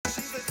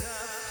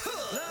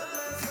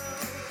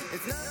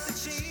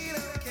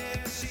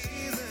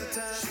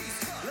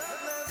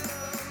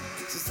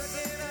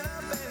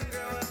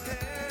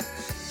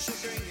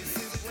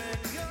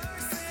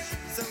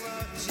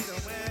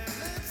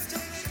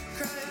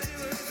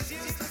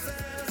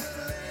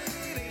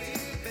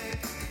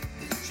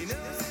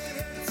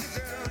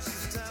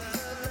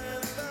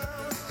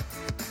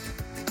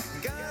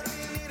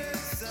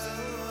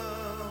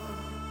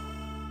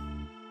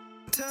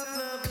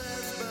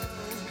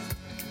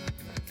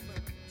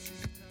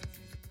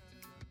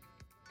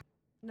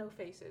No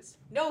faces.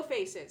 No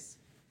faces.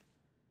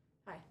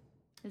 Hi.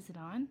 Is it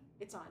on?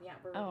 It's on, yeah.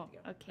 We're ready to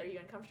go. Okay. Are you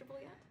uncomfortable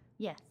yet?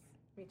 Yes.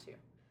 Me too.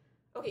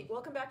 Okay,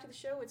 welcome back to the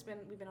show. We've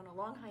been on a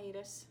long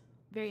hiatus.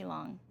 Very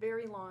long.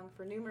 Very long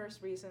for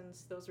numerous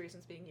reasons, those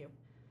reasons being you.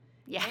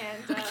 Yeah.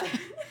 And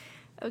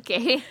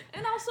okay.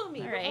 and also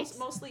me, All but right.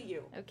 mostly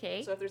you.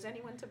 Okay. So if there's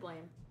anyone to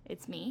blame.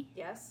 It's me.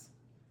 Yes.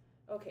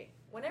 Okay.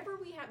 Whenever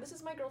we have, this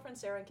is my girlfriend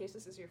Sarah, in case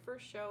this is your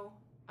first show.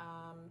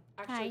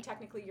 Actually, Hi.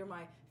 Technically, you're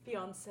my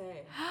fiancé.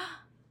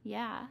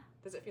 Yeah.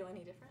 Does it feel any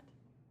different?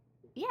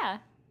 Yeah.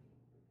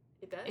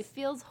 It does? It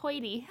feels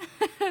hoity.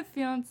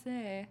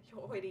 Fiancé.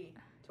 Hoity.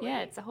 Yeah,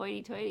 it's a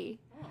hoity-toity.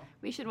 Oh.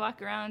 We should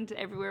walk around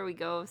everywhere we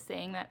go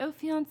saying that, oh,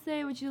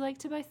 fiancé, would you like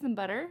to buy some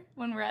butter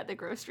when we're at the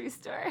grocery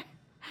store?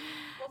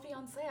 Well,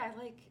 fiancé,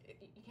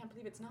 you can't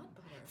believe it's not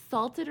butter.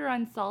 Salted or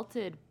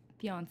unsalted,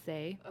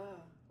 fiancé? I'm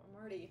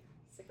already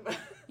sick of us.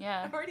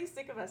 Yeah. I'm already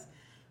sick of us.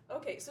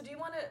 Okay, so do you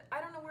want to,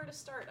 I don't know where to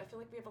start. I feel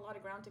like we have a lot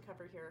of ground to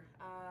cover here.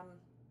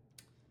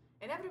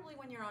 Inevitably,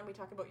 when you're on, we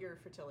talk about your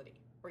fertility,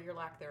 or your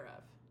lack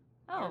thereof.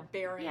 Oh, your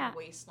barren yeah.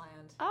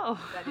 wasteland. Oh,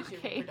 That is your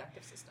okay.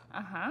 reproductive system.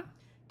 Uh-huh.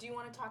 Do you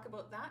want to talk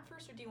about that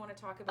first, or do you want to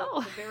talk about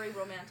Oh. the very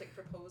romantic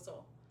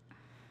proposal?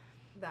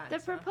 The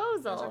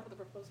proposal. Start with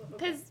the proposal?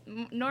 Okay. Because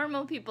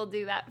normal people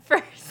do that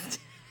first.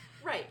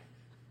 Right.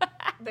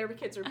 Their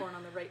kids are born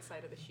on the right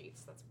side of the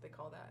sheets. That's what they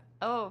call that.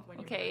 Oh, When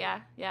you're okay,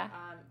 married. yeah.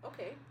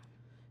 Okay.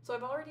 So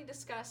I've already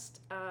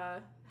discussed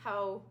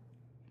how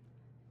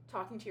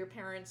talking to your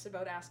parents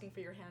about asking for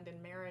your hand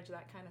in marriage,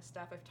 that kind of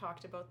stuff. I've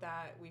talked about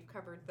that. We've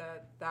covered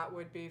that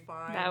would be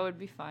fine. That would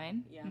be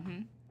fine. Yeah.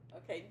 Mm-hmm.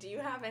 Okay. Do you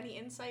have any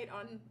insight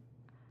on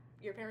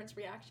your parents'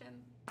 reaction?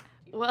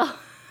 Well,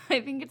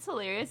 I think it's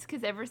hilarious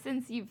because ever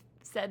since you've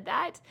said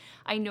that,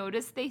 I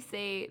noticed they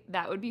say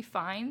that would be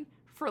fine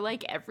for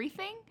like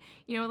everything.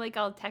 You know, like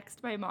I'll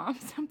text my mom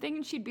something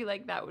and she'd be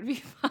like, that would be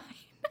fine.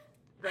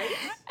 Right?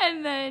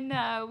 And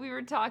then we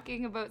were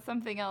talking about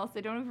something else.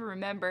 I don't even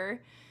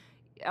remember.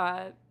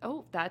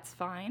 Oh, that's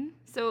fine.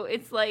 So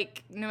it's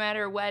like no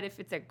matter what, if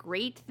it's a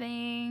great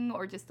thing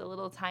or just a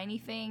little tiny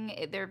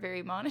thing, they're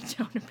very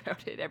monotone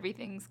about it.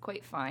 Everything's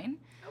quite fine.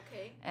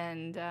 Okay.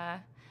 And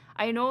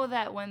I know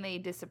that when they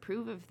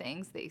disapprove of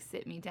things, they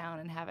sit me down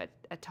and have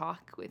a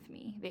talk with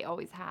me. They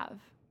always have.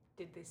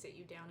 Did they sit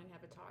you down and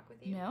have a talk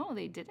with you? No,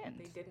 they didn't.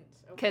 They didn't.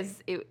 Okay.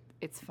 Because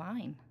it's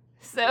fine.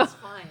 So It's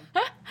fine.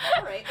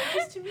 All right.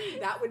 Because to me,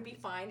 that would be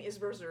fine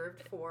is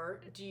reserved for,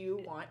 do you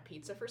want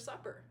pizza for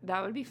supper?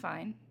 that would be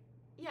fine.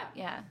 Yeah.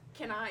 Yeah.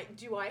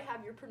 Do I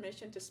have your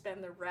permission to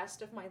spend the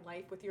rest of my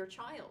life with your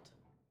child?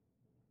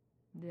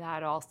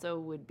 That also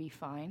would be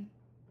fine.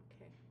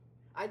 Okay.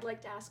 I'd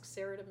like to ask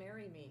Sarah to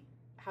marry me.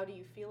 How do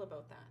you feel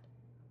about that?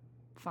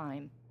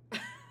 Fine.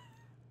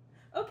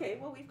 Okay,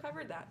 well, we've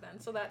covered that then.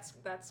 So that's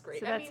great.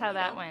 So I that's mean, how you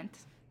that know, went.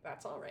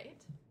 That's all right.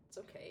 It's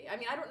okay. I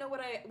mean, I don't know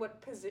what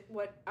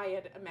I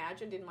had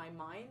imagined in my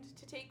mind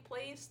to take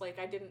place. Like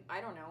I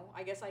don't know.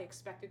 I guess I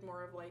expected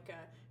more of like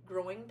a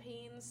growing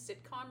pains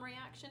sitcom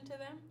reaction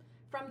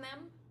from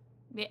them.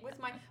 Yeah.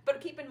 But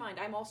keep in mind,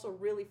 I'm also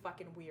really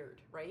fucking weird,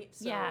 right?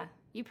 So Yeah.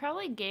 You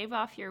probably gave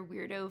off your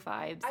weirdo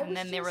vibes, I and was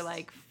then they were just-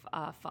 like,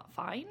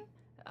 fine.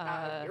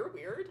 You're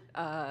weird.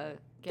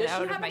 Get Does out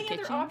she of have my any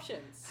kitchen. other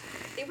options?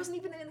 It wasn't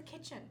even in the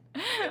kitchen.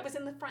 It was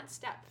in the front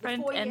step. The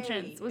Front foyer.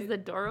 entrance. Was the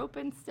door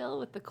open still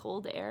with the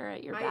cold air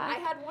at your I back?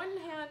 had one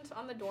hand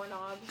on the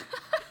doorknob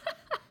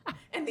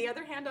and the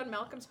other hand on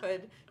Malcolm's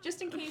hood,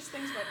 just in case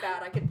things went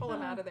bad. I could pull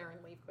him out of there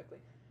and leave quickly.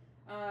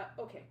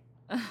 Okay.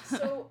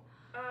 So,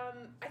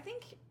 I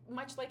think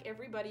much like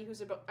everybody who's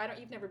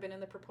you've never been in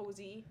the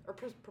proposee or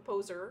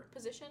proposer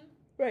position.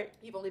 Right.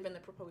 You've only been the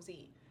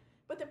proposee.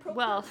 But the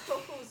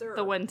proposer.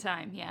 The one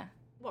time, yeah.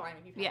 Well, I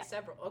mean, you've had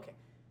several. Okay.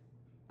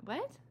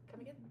 What?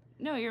 Come again?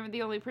 No, you're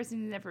the only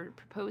person who's ever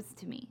proposed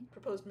to me.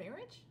 Proposed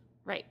marriage?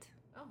 Right.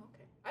 Oh,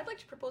 okay. I'd like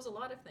to propose a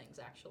lot of things,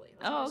 actually.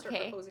 Oh, Start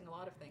okay. proposing a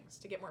lot of things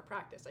to get more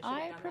practice. I should I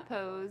have done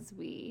propose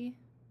we...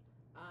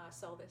 that.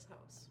 Sell this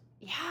house.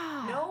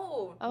 Yeah.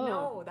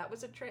 No, that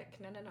was a trick.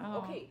 No. Oh.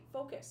 Okay,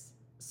 focus.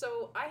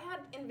 So I had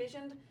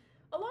envisioned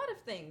a lot of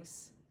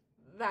things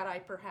that I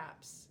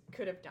perhaps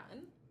could have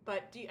done,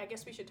 but I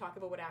guess we should talk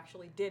about what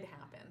actually did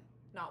happen,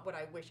 not what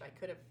I wish I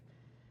could have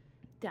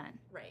Done.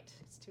 Right.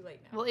 It's too late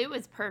now. Well, it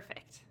was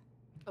perfect.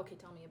 Okay,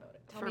 tell me about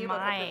it. Tell For me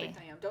about how my- perfect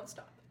I am. Don't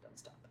stop.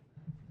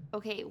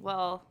 Okay,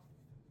 well,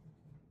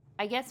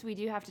 I guess we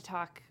do have to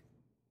talk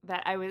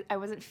that I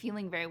wasn't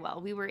feeling very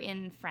well. We were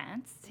in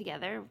France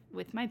together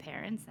with my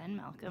parents and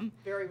Malcolm.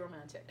 Very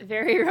romantic.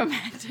 Very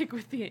romantic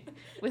with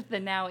the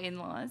now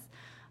in-laws.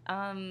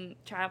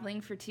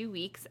 Traveling for 2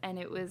 weeks, and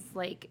it was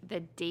like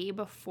the day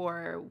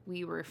before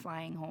we were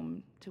flying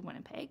home to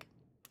Winnipeg.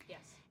 Yes.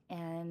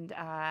 And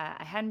I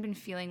hadn't been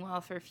feeling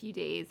well for a few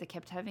days. I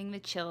kept having the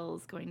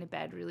chills, going to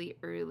bed really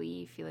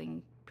early,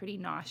 feeling pretty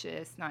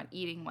nauseous, not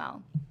eating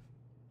well.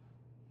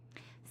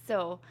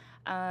 So,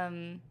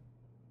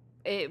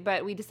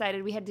 but we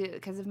decided we had to,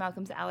 because of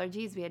Malcolm's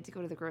allergies, we had to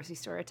go to the grocery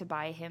store to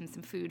buy him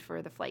some food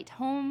for the flight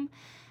home.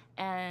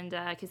 And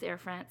because Air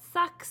France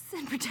sucks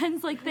and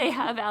pretends like they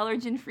have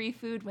allergen-free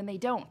food when they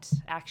don't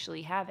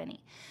actually have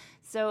any.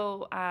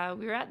 So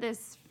we were at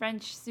this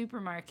French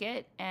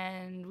supermarket,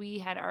 and we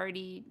had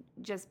already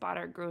just bought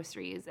our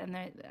groceries, and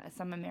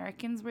some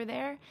Americans were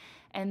there,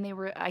 and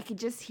I could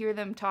just hear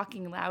them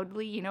talking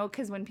loudly, you know,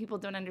 because when people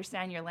don't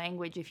understand your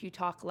language, if you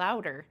talk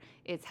louder,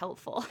 it's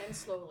helpful. And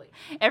slowly.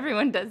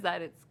 Everyone does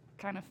that. It's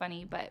kind of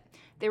funny, but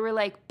they were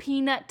like,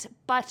 peanut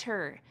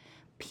butter,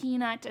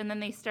 peanut, and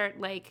then they start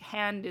like,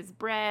 hand is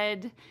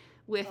bread,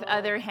 with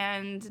other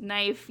hand,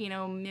 knife, you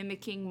know,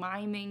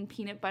 miming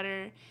peanut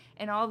butter.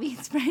 And all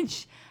these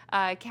French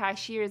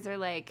cashiers are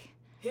like,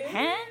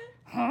 hein?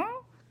 Huh?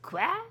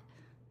 Quoi?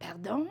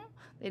 Pardon?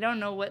 They don't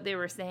know what they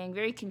were saying.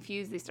 Very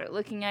confused. They start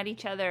looking at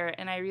each other,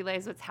 and I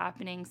realized what's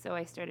happening, so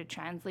I started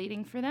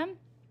translating for them.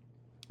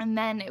 And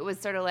then it was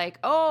sort of like,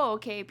 oh,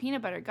 okay,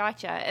 peanut butter,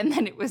 gotcha. And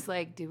then it was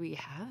like, do we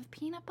have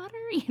peanut butter?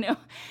 You know,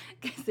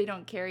 because they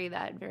don't carry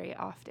that very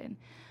often.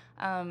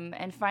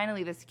 And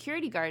finally, the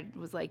security guard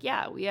was like,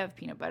 yeah, we have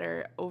peanut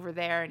butter over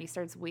there. And he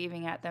starts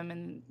waving at them.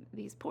 And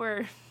these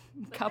poor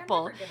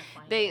couple,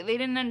 they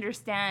didn't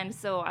understand.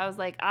 So I was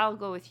like, I'll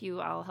go with you.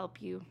 I'll help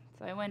you.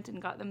 So I went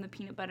and got them the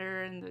peanut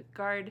butter, and the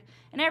guard.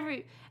 And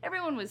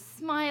everyone was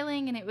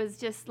smiling. And it was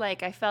just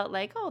like, I felt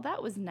like, oh,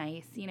 that was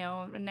nice. You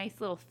know, a nice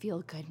little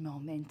feel-good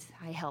moment.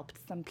 I helped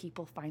some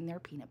people find their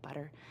peanut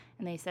butter.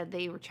 And they said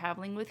they were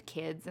traveling with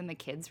kids, and the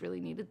kids really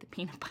needed the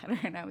peanut butter.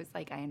 And I was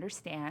like, I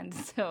understand.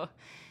 So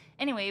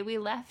anyway, we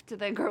left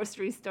the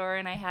grocery store,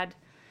 and I had,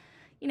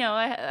 you know,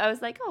 I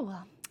was like, oh,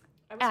 well,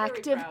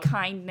 act of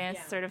kindness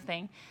sort of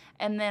thing.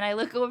 And then I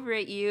look over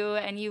at you,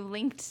 and you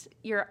linked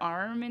your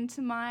arm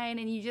into mine,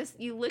 and you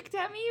looked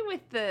at me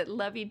with the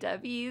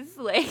lovey-doveys,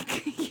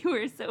 like you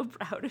were so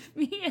proud of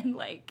me, and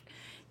like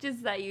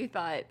just that you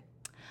thought,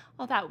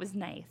 oh, that was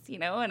nice, you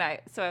know? And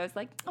so I was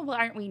like, oh, well,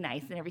 aren't we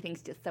nice? And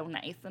everything's just so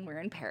nice, and we're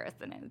in Paris,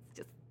 and it's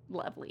just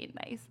lovely and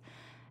nice.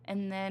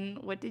 And then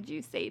what did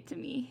you say to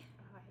me?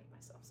 I hate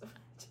myself so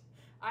much.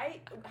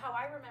 How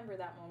I remember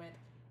that moment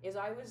is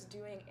I was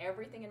doing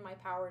everything in my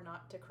power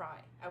not to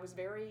cry. I was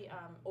very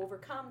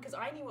overcome because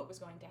I knew what was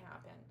going to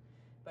happen,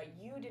 but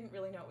you didn't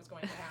really know what was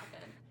going to happen.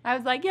 I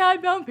was like, yeah, I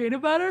found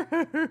peanut butter.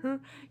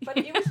 But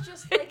it was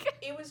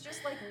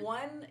just like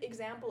one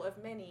example of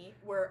many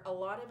where a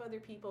lot of other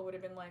people would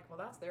have been like, well,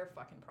 that's their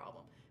fucking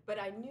problem. But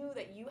I knew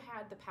that you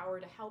had the power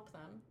to help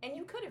them, and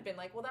you could have been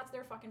like, well, that's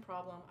their fucking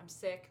problem. I'm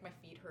sick, my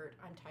feet hurt,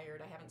 I'm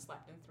tired, I haven't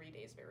slept in 3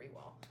 days very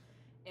well.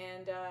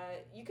 And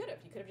you could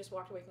have just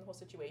walked away from the whole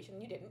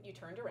situation. You didn't. You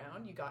turned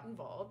around, you got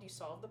involved, you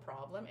solved the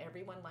problem,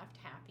 everyone left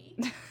happy.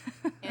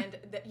 And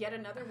yet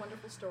another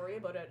wonderful story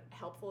about a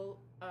helpful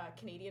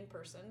Canadian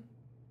person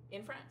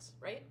in France,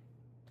 right?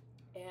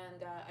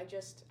 And I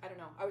don't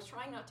know, I was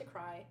trying not to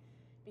cry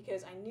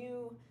because I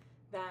knew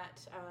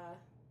that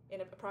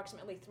in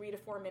approximately 3 to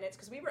 4 minutes,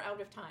 because we were out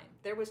of time,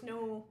 there was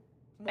no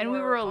more and we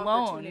were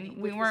alone.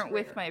 We weren't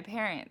with with my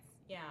parents.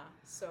 Yeah,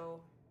 so...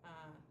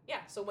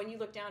 so when you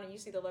look down and you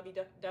see the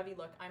lovey-dovey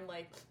look, I'm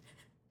like,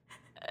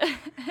 I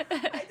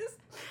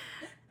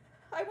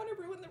want to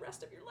ruin the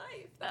rest of your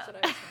life. That's what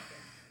I was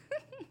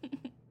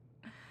thinking.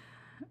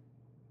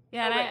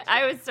 Yeah, and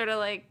I was sort of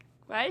like,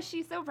 why is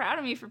she so proud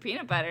of me for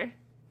peanut butter?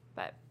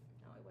 But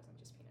no, it wasn't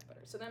just peanut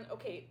butter. So then,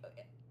 okay,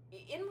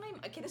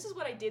 this is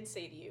what I did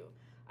say to you.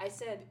 I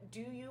said,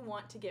 do you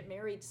want to get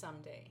married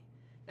someday?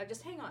 Now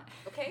just hang on,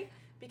 okay?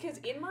 Because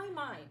in my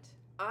mind,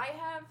 I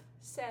have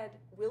said,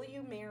 will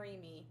you marry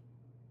me?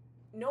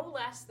 No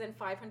less than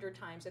 500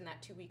 times in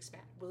that 2-week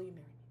span. Will you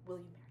marry me?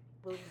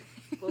 Will you marry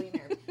me? Will you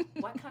marry me?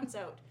 What comes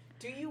out?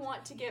 Do you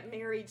want to get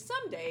married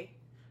someday?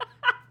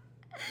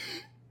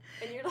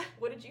 And you're like,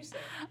 what did you say?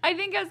 I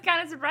think I was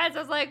kind of surprised. I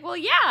was like, well,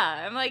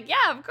 yeah. I'm like,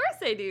 yeah, of course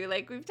I do.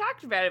 Like, we've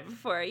talked about it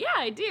before. Yeah,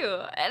 I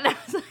do. And I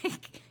was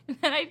like, and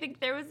then I think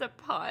there was a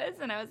pause,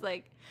 and I was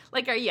like,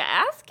 are you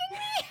asking me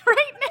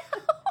right now?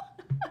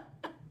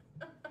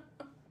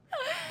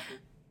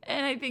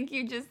 And I think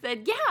you just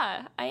said,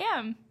 yeah, I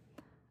am.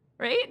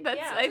 Right?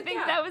 I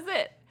think that was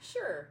it.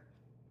 Sure.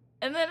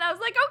 And then I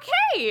was like,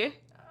 okay,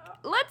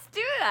 let's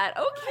do that.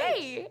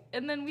 Okay. Right.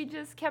 And then we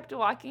just kept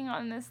walking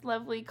on this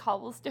lovely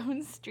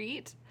cobblestone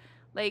street,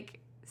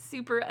 like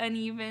super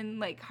uneven,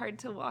 like hard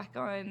to walk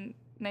on,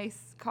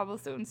 nice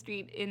cobblestone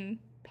street in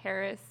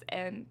Paris,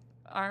 and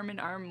arm in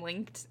arm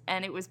linked.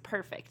 And it was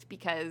perfect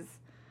because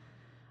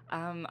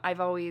I've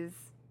always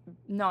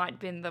not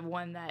been the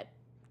one that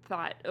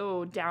thought,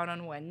 oh, down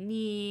on one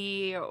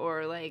knee,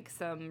 or like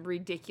some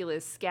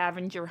ridiculous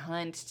scavenger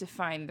hunt to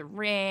find the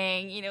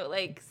ring, you know,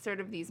 like sort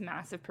of these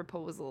massive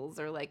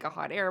proposals, or like a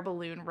hot air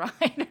balloon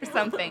ride or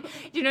something.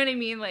 Do you know what I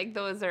mean? Like,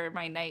 those are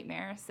my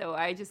nightmares. So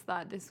I just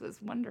thought this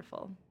was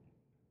wonderful.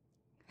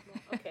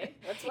 Okay,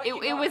 that's what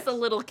it was a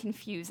little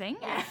confusing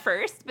at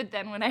first, but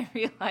then when I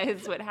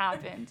realized what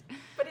happened.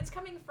 But it's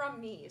coming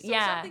from me, so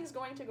something's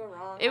going to go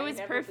wrong. It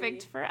was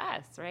perfect for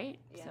us, right?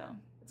 Yeah. So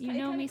you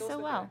know me so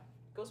well.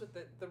 Goes with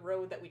the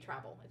road that we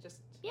travel. I really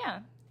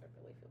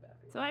feel bad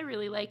for you. So I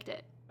really liked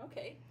it.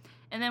 Okay.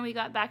 And then we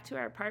got back to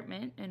our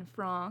apartment in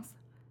France,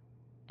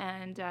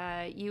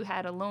 and you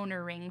had a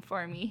loaner ring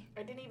for me.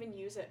 I didn't even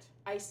use it.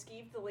 I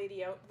skeeved the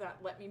lady out that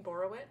let me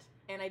borrow it,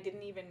 and I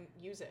didn't even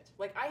use it.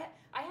 Like,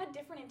 I had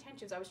different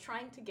intentions. I was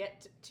trying to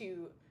get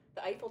to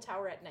the Eiffel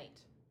Tower at night.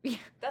 Yeah.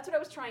 That's what I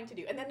was trying to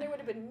do. And then there would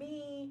have been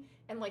me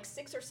and like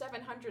 600 or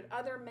 700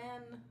 other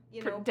men,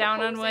 you know, Down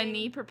proposing. on one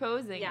knee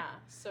proposing. Yeah,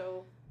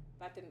 so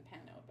that didn't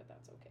pan out, but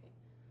that's okay.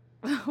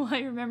 Well, I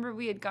remember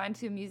we had gone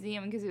to a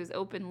museum because it was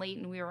open late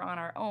and we were on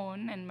our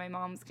own, and my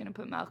mom's going to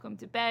put Malcolm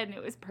to bed, and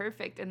it was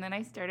perfect. And then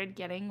I started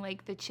getting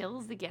like the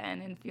chills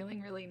again and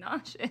feeling really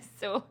nauseous.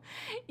 So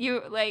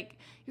you were like,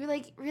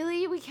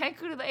 really? We can't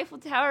go to the Eiffel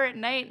Tower at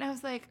night? And I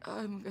was like,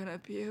 I'm going to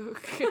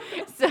puke.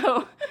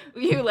 So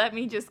you let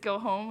me just go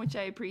home, which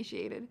I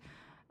appreciated.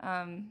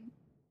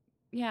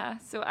 Yeah,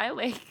 so I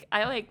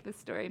like the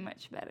story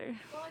much better.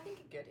 Well, I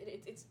think good.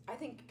 I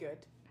think good.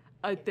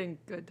 I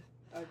think good.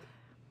 Okay.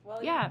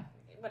 Well, Yeah.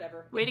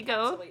 Whatever. Way to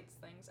go. Encapsulates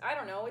things. I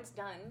don't know. It's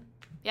done.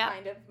 Yeah.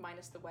 Kind of,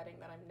 minus the wedding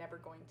that I'm never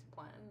going to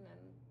plan, and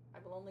I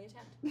will only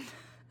attend.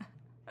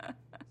 So,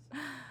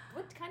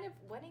 what kind of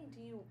wedding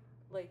do you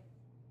like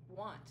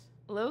want?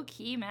 Low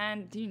key,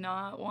 man, do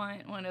not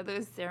want one of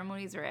those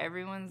ceremonies where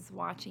everyone's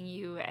watching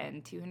you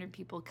and 200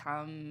 people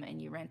come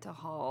and you rent a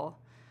hall.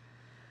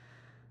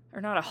 Or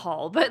not a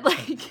hall, but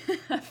like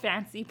a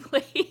fancy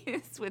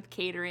place with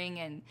catering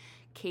and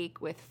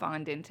cake with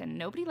fondant. And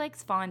nobody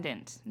likes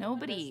fondant.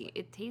 Nobody.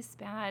 It tastes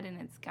bad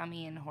and it's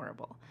gummy and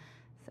horrible.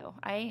 So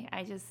I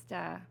just,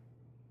 I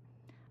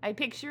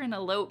picture an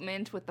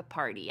elopement with the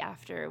party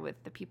after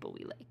with the people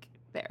we like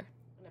there.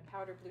 In a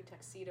powder blue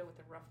tuxedo with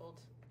a ruffled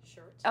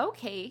shirt.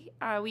 Okay,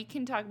 we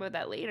can talk about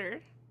that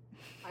later.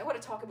 I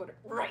want to talk about it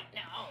right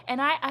now.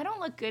 And I don't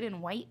look good in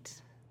white,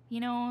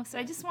 you know, so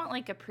I just want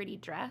like a pretty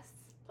dress.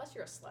 Plus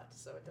you're a slut,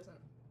 so it doesn't,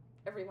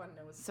 everyone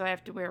knows. So I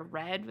have to wear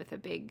red with a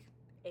big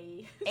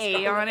A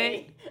on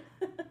it.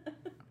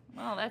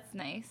 Well, that's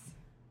nice.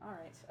 All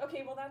right.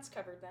 Okay, well that's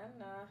covered then.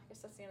 I guess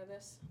that's the end of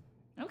this.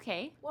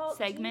 Okay. Well,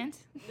 segment.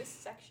 This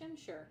section,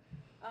 sure.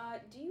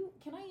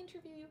 Can I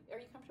interview you? Are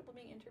you comfortable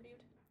being interviewed?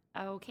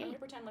 Okay. I'm going to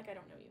pretend like I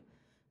don't know you.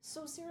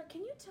 So, Sarah,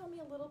 can you tell me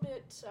a little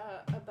bit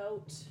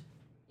about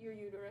your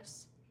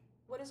uterus?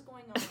 What is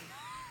going on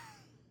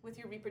with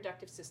your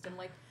reproductive system?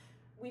 Like,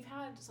 we've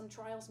had some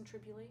trials and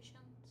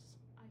tribulations,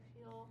 I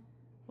feel.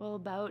 Well,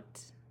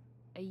 about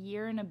a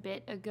year and a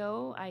bit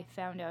ago, I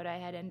found out I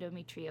had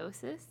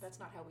endometriosis. That's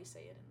not how we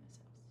say it in this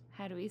house.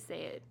 How do we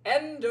say it?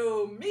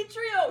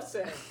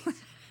 Endometriosis!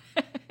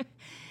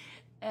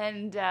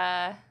 And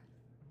that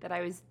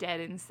I was dead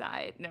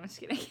inside. No, I'm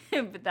just kidding.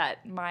 But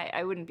that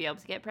I wouldn't be able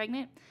to get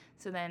pregnant.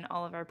 So then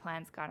all of our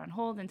plans got on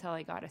hold until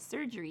I got a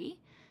surgery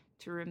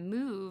to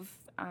remove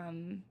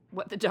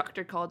what the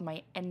doctor called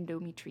my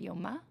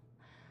endometrioma.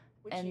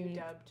 Which and, you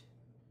dubbed?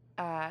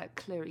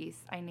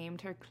 Clarice. I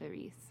named her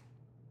Clarice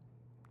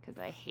because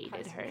I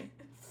hated her.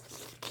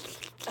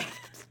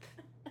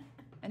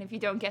 And if you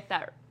don't get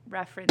that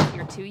reference,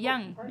 you're too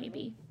young,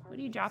 maybe. What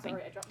are you dropping?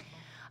 Sorry, I dropped my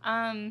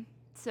phone.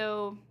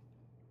 So,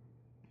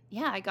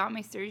 yeah, I got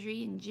my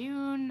surgery in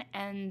June,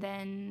 and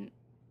then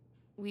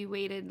we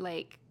waited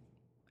we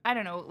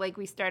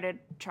started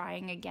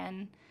trying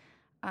again.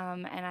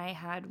 And I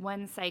had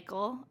one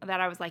cycle that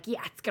I was like,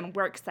 yeah, it's going to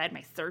work because I had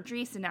my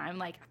surgery. So now I'm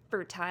like a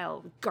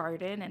fertile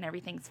garden and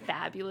everything's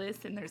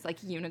fabulous. And there's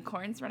like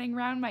unicorns running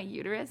around my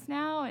uterus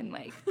now and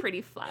like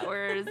pretty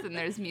flowers and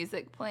there's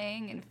music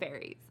playing and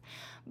fairies.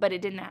 But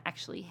it didn't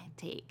actually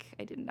take.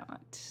 I did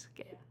not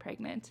get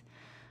pregnant,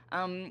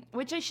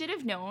 which I should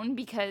have known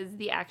because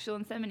the actual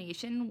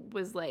insemination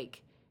was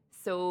like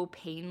so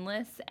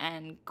painless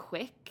and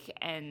quick.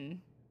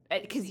 And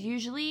because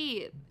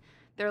usually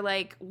they're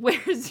like,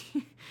 where's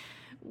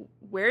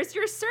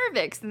your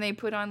cervix? And they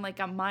put on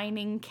like a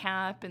mining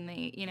cap and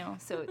they,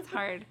 so it's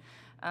hard.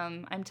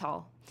 I'm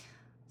tall.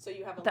 So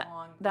you have a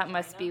long That vagina?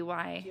 must be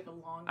why. Do you have a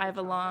long I have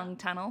a vagina? long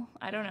tunnel.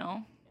 I don't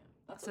know.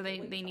 Yeah, So they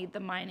need the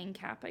mining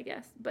cap, I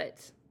guess.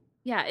 But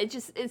yeah,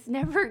 it's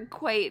never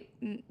quite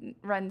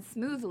run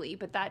smoothly,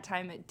 but that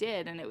time it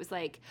did. And it was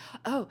like,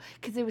 oh,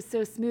 because it was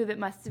so smooth, it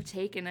must have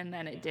taken, and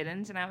then it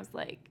didn't. And I was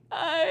like,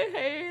 I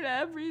hate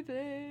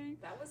everything.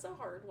 That was a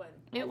hard one.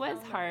 It was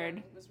found that hard.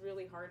 one. It was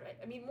really hard.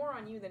 I mean, more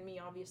on you than me,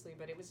 obviously,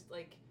 but it was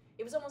like,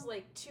 it was almost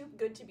like too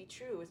good to be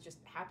true. It just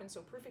happened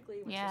so perfectly.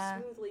 It went Yeah.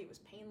 so smoothly. It was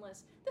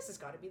painless. This has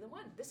got to be the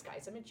one. This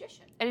guy's a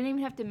magician. I didn't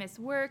even have to miss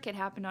work. It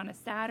happened on a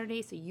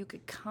Saturday, so you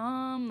could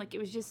come. Like, it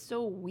was just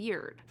so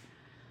weird.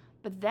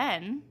 But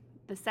then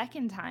the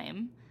second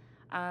time,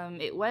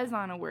 it was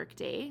on a work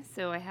day,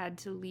 so I had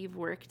to leave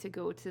work to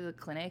go to the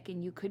clinic,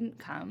 and you couldn't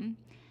come.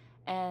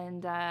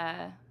 And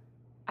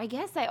I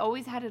guess I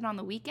always had it on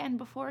the weekend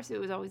before, so it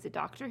was always a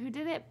doctor who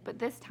did it. But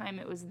this time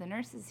it was the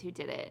nurses who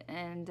did it,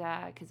 and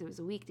because it was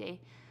a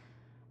weekday.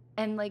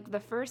 And like the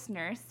first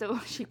nurse, so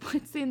she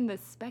puts in the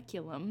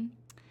speculum.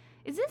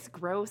 Is this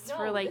gross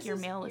for like your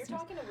male listeners? You're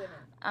talking to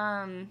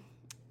women.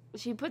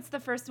 She puts the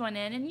first one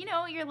in, and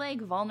you're like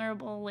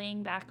vulnerable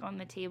laying back on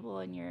the table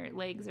and your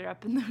legs are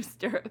up in those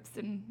stirrups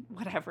and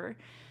whatever.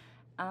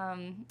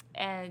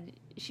 And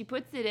she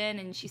puts it in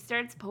and she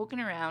starts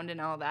poking around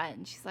and all that.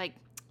 And she's like,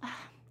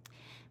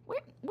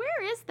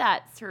 where is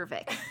that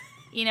cervix?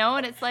 You know,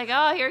 and it's like,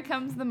 oh, here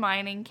comes the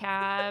mining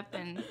cap,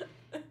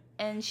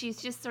 and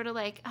she's just sort of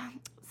like,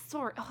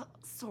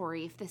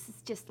 sorry if this is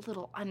just a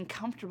little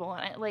uncomfortable.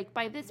 And like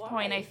by this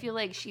point, I feel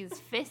like she's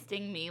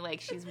fisting me, like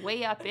she's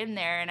way up in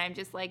there, and I'm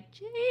just like,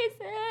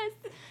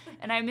 Jesus.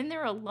 And I'm in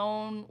there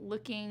alone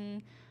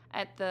looking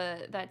at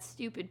that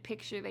stupid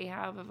picture they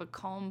have of a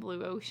calm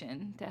blue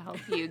ocean to help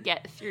you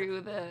get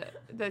through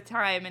the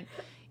time. And,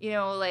 you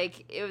know,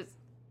 like it was,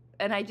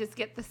 and I just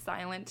get the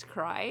silent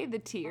cry, the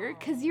tear,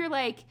 because you're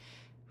like,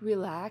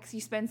 relax.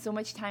 You spend so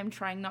much time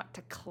trying not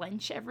to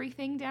clench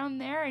everything down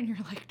there, and you're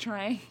like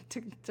trying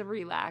to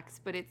relax,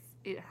 but it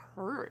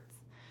hurts.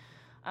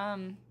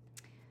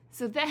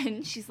 So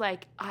then she's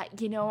like, I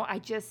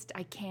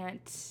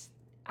can't.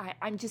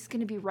 I'm just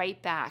gonna be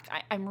right back.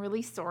 I'm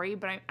really sorry,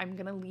 but I'm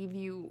gonna leave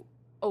you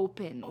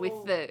open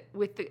with the.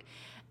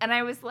 And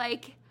I was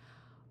like,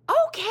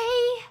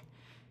 okay,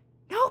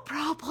 no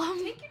problem.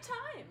 Take your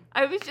time.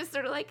 I was just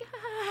sort of like,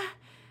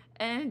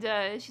 and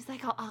she's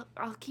like,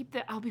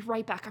 I'll be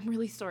right back. I'm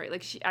really sorry.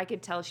 Like I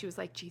could tell she was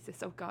like,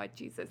 Jesus, oh God,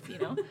 Jesus, you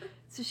know.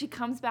 So she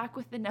comes back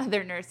with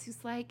another nurse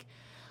who's like,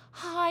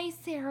 hi,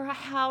 Sarah,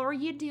 how are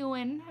you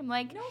doing? I'm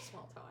like, no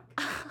small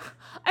talk.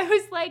 I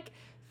was like,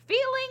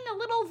 feeling a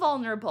little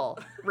vulnerable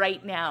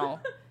right now,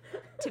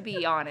 to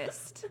be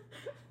honest.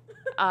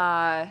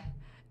 And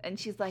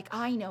she's like,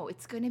 I know,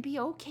 it's going to be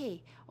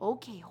okay.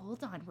 Okay,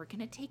 hold on. We're going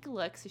to take a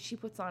look. So she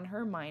puts on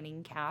her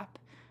mining cap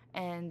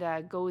and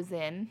goes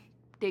in,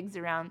 digs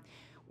around.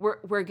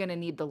 We're going to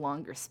need the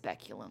longer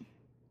speculum.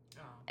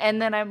 Oh.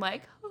 And then I'm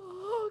like,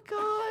 oh,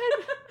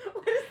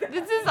 God.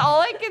 This is all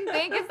I can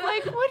think. It's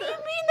like, what do you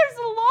mean there's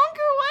a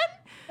longer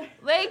one?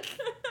 Like,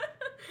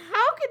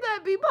 how could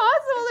that be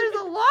possible? There's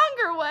a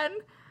longer one.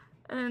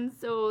 And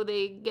so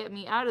they get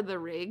me out of the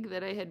rig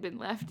that I had been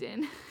left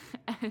in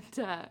and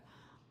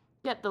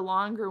get the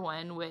longer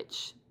one,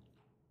 which,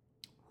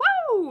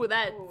 whoa,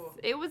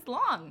 it was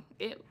long.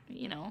 It,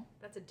 you know.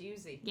 That's a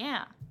doozy.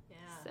 Yeah.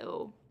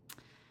 So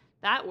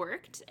that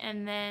worked.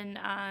 And then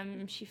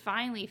she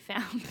finally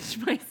found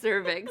my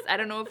cervix. I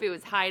don't know if it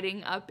was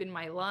hiding up in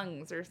my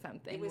lungs or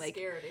something. It was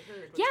scared. It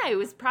hurt. Yeah, it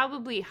was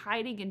probably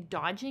hiding and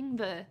dodging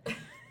the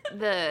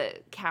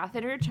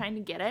catheter, trying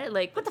to get it.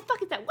 Like, what the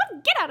fuck is that?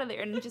 What? Get out of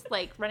there! And just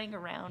like running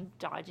around,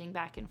 dodging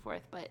back and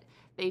forth. But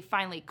they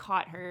finally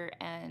caught her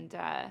and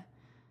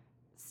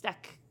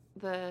stuck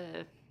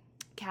the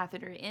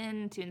catheter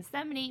in to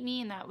inseminate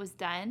me, and that was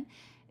done.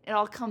 It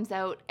all comes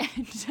out,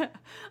 and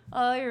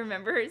all I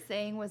remember her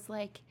saying was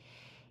like,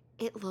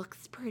 it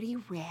looks pretty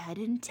red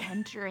and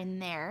tender in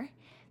there.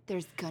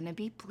 There's gonna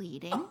be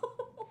bleeding.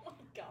 Oh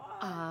my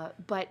God.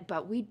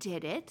 But we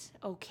did it,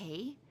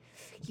 okay?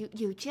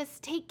 You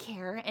just take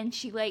care. And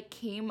she like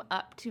came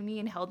up to me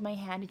and held my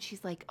hand, and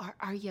she's like,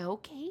 are you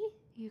okay?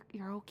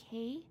 You're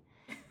okay?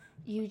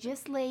 You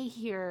just lay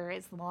here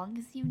as long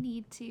as you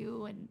need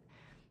to. And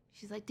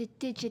she's like,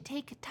 did you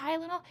take a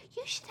Tylenol?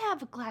 You should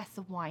have a glass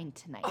of wine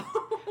tonight.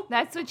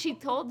 That's what she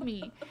told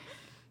me.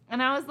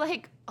 And I was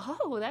like,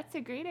 oh, that's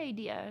a great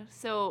idea.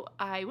 So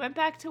I went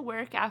back to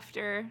work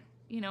after,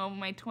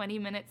 my 20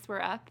 minutes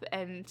were up,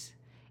 and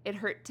it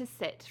hurt to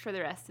sit for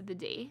the rest of the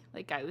day.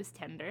 Like I was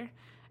tender.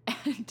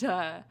 And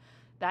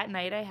that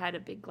night I had a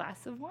big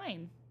glass of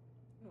wine.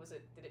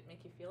 Did it make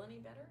you feel any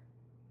better?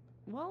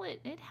 Well,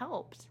 it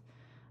helped.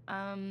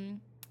 And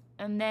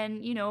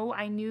then,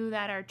 I knew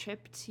that our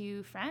trip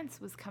to France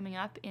was coming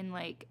up in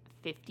like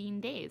 15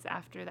 days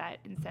after that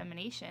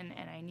insemination,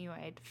 and I knew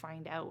I'd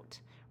find out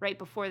right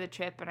before the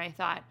trip, and I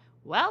thought,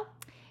 well,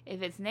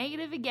 if it's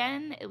negative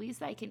again, at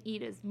least I can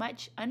eat as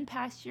much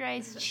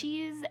unpasteurized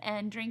cheese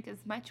and drink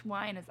as much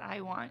wine as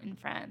I want in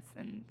France,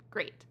 and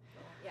great.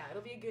 Yeah,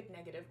 it'll be a good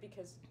negative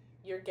because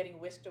you're getting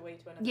whisked away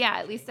to another Yeah,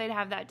 country. at least I'd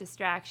have that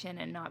distraction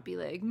and not be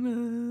like,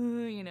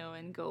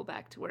 and go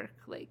back to work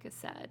like a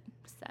sad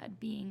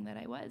being that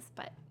I was.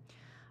 But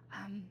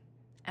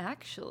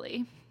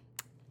actually...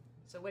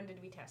 So when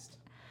did we test?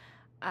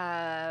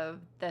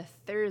 The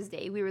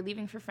Thursday. We were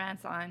leaving for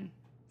France on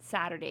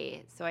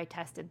Saturday, so I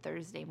tested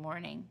Thursday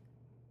morning.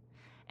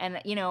 And,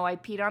 I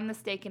peed on the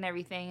steak and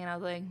everything, and I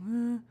was like,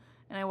 and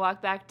I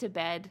walked back to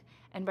bed.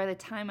 And by the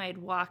time I'd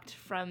walked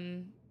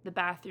from the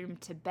bathroom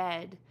to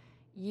bed,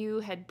 you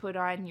had put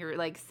on your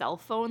cell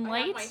phone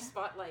light. I had my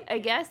spotlight. I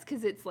guess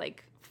because it's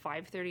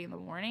 5:30 in the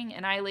morning,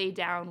 and I lay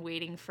down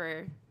waiting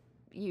for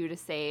you to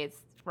say it's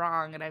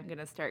wrong, and I'm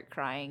gonna start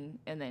crying,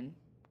 and then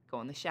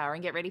go in the shower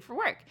and get ready for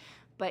work.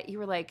 But you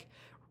were like,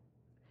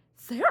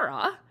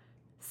 Sarah,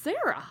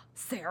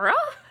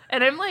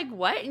 and I'm like,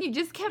 what? And you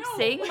just kept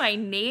saying my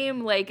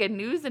name like a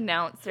news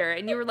announcer,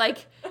 and you were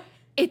like,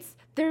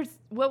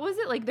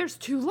 there's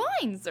 2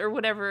 lines or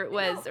whatever it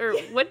was, or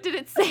what did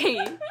it say?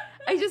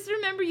 I just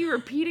remember you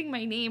repeating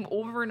my name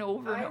over and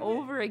over and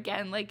over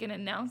again like an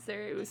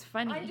announcer. It was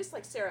funny. I'm just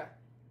like, Sarah.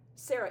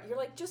 You're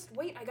like, just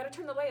wait, I gotta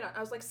turn the light on. I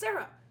was like,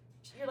 Sarah.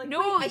 You're like,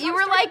 no, wait, you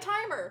were like,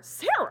 timer.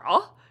 Sarah?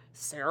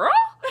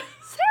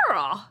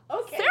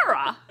 Okay.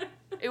 Sarah.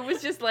 It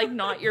was just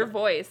not your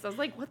voice. I was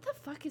like, what the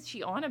fuck is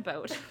she on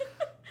about?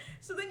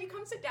 So then you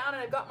come sit down, and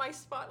I've got my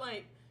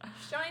spotlight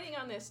shining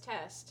on this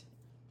test.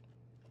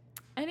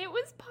 And it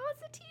was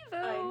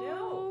positivo. I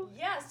know.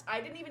 Yes,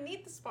 I didn't even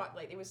need the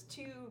spotlight. It was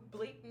two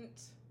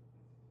blatant,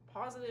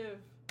 positive,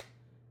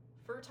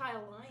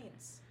 fertile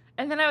lines.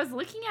 And then I was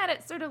looking at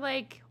it sort of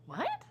like,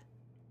 what?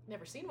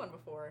 Never seen one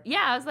before.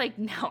 Yeah, I was like,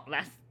 no,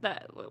 that's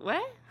that.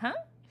 What? Huh?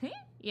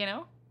 You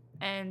know?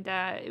 And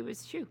it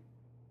was true.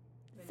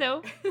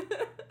 So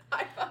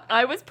High five.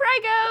 I was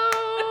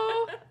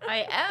prego.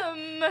 I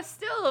am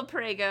still Another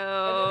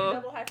prego.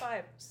 double high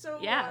five. So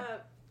Yeah.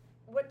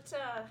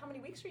 How many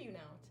weeks are you now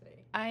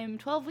today? I'm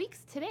 12 weeks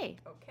today.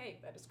 Okay,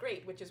 that is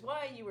great, which is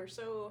why you were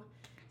so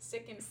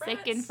sick in France.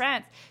 Sick in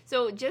France.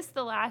 So just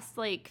the last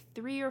like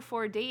 3 or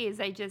 4 days,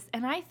 I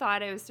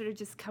thought I was sort of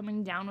just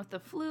coming down with the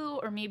flu,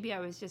 or maybe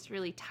I was just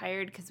really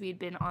tired because we had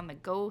been on the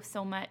go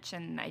so much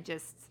and I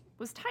just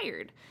was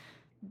tired.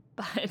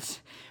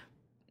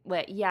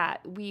 But yeah,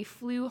 we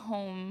flew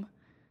home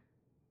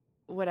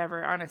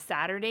on a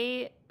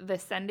Saturday. The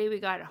Sunday we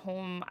got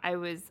home, I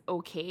was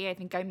okay. I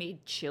think I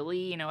made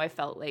chili, I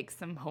felt like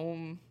some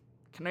home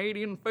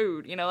Canadian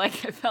food,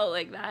 like I felt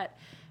like that.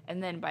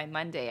 And then by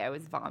Monday I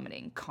was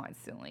vomiting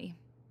constantly.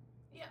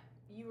 Yeah,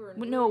 you were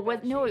in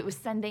it was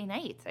Sunday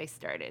night I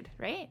started,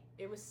 right?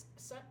 It was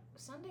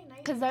Sunday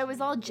night. Because I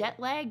was all jet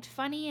lagged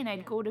funny, and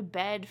I'd go to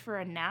bed for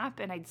a nap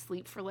and I'd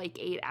sleep for like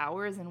 8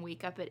 hours and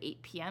wake up at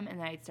 8 p.m. and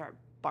then I'd start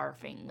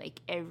barfing like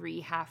every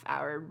half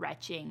hour,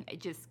 retching. I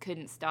just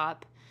couldn't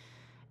stop.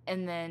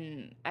 And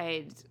then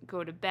I'd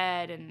go to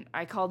bed, and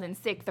I called in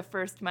sick the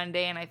first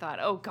Monday, and I thought,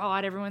 oh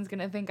God, everyone's going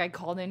to think I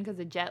called in because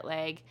of jet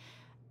lag.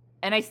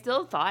 And I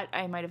still thought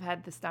I might have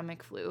had the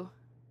stomach flu.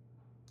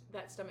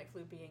 That stomach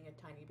flu being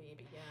a tiny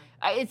baby,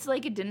 yeah. It's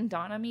like it didn't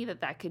dawn on me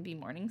that could be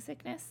morning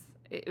sickness.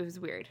 It was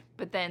weird.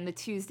 But then the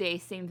Tuesday,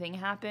 same thing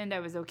happened. I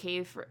was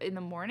okay in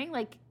the morning,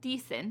 like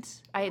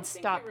decent. I had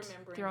stopped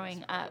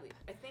throwing up.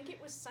 I think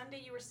it was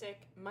Sunday you were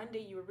sick.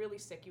 Monday you were really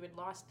sick. You had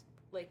lost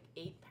like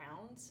 8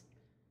 pounds.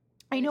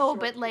 I know,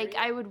 but like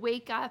I would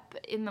wake up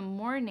in the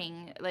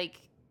morning, like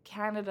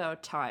Canada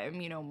time,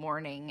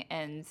 morning,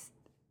 and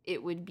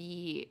it would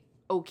be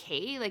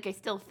okay. Like I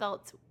still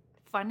felt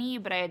funny,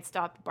 but I had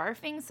stopped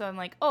barfing. So I'm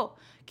like, oh,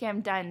 okay, I'm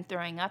done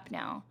throwing up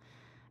now.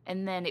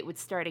 And then it would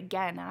start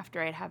again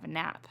after I'd have a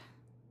nap.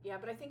 Yeah,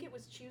 but I think it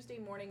was Tuesday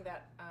morning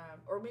that,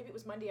 or maybe it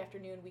was Monday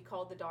afternoon, we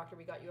called the doctor.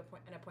 We got you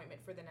an appointment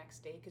for the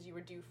next day because you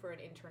were due for an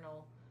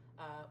internal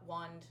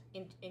wand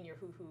in your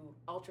hoo-hoo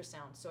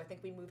ultrasound. So I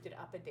think we moved it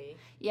up a day.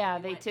 Yeah,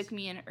 they took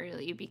me in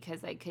early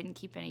because I couldn't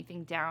keep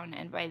anything down.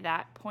 And by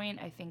that point,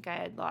 I think I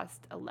had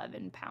lost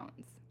 11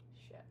 pounds.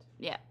 Shit.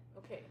 Yeah.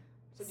 Okay.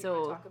 So do you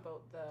want to talk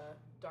about the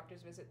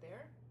doctor's visit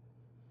there?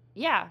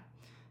 Yeah.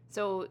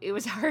 So it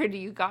was hard.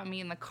 You got me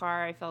in the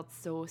car. I felt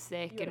so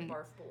sick. You had a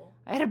barf bowl.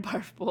 I had a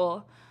barf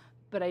bowl,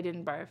 but I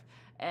didn't barf.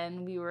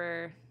 And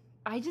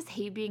I just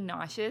hate being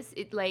nauseous.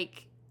 It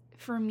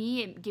for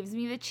me, it gives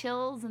me the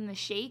chills and the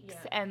shakes.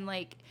 Yeah. And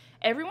like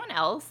everyone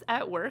else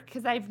at work,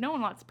 because I've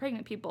known lots of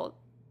pregnant people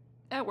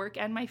at work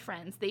and my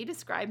friends, they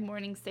describe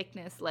morning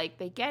sickness like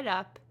they get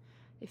up,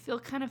 they feel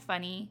kind of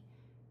funny,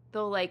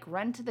 they'll like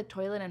run to the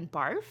toilet and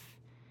barf,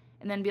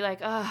 and then be like,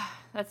 oh,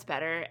 that's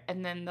better.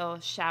 And then they'll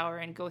shower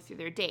and go through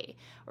their day.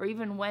 Or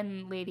even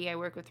one lady I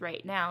work with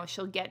right now,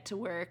 she'll get to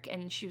work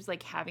and she was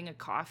like having a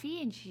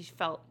coffee and she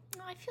felt,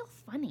 oh, I feel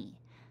funny.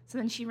 So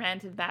then she ran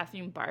to the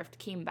bathroom, barfed,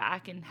 came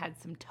back and had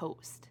some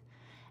toast.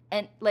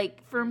 And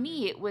like for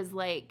me, it was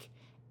like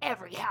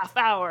every half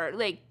hour,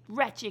 like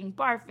retching,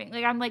 barfing.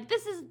 Like I'm like,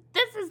 this is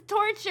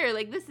torture.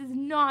 Like this is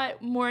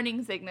not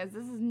morning sickness.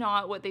 This is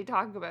not what they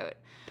talk about.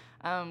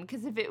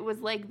 Because if it was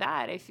like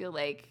that, I feel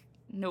like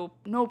no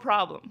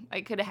problem.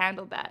 I could have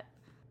handled that.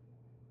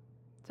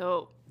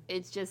 So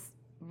it's just,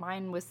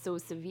 mine was so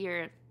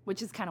severe,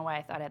 which is kind of why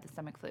I thought I had the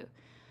stomach flu.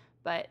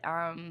 But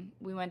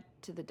we went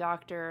to the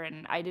doctor,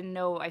 and I didn't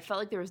know, I felt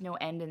like there was no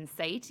end in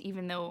sight,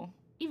 even though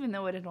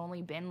it had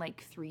only been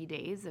like 3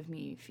 days of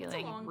me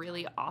feeling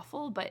really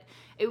awful. But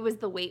it was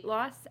the weight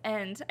loss,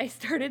 and I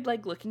started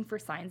like looking for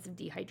signs of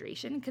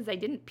dehydration because I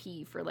didn't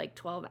pee for like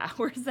 12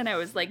 hours, and I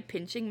was like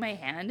pinching my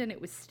hand and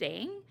it was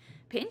staying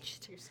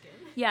pinched. Your skin?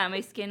 Yeah, my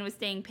skin was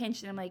staying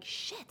pinched, and I'm like,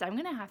 shit, I'm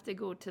gonna have to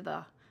go to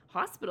the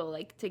hospital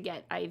like to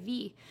get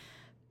IV.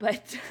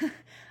 But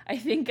I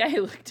think I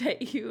looked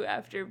at you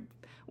after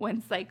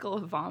one cycle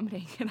of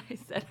vomiting and I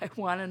said I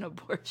want an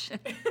abortion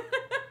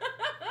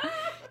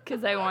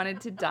because I wanted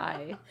to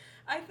die.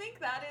 I think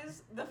that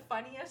is the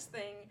funniest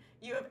thing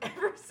you have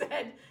ever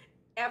said,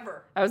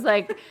 ever. I was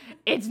like,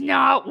 it's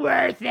not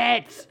worth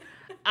it.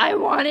 I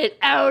want it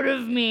out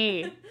of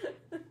me.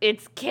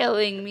 It's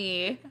killing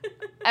me.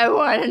 I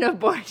want an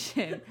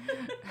abortion.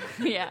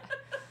 Yeah.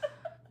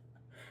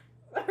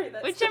 Sorry,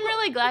 which I'm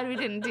really glad we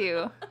didn't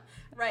do.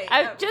 Right.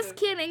 I'm just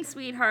kidding,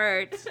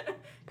 sweetheart.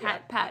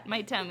 Pat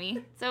my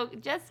tummy. So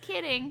just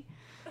kidding.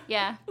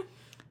 Yeah.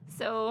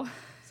 So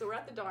we're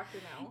at the doctor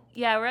now.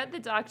 Yeah, we're at the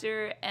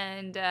doctor,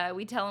 and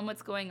we tell him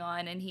what's going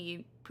on, and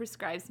he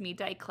prescribes me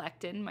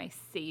Diclectin, my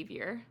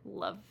savior.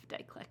 Love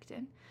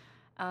Diclectin.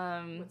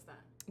 What's that?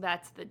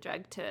 That's the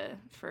drug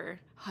for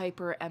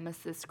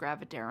hyperemesis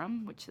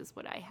gravidarum, which is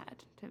what I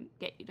had to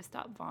get you to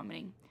stop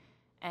vomiting.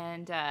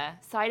 And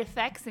side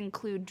effects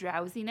include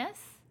drowsiness,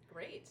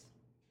 Great.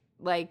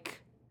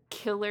 like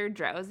killer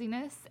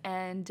drowsiness,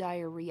 and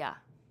diarrhea.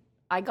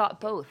 I got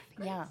both,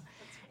 Great. yeah. That's great.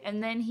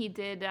 And then he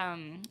did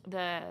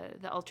the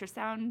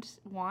ultrasound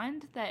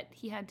wand that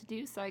he had to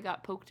do, so I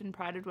got poked and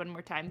prodded one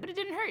more time, but it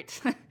didn't hurt.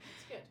 That's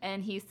good.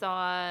 And he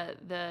saw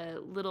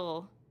the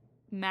little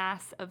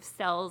mass of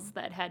cells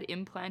that had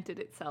implanted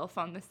itself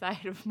on the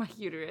side of my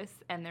uterus,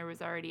 and there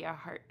was already a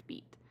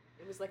heartbeat.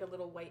 It was like a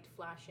little white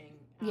flashing.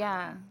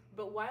 Yeah.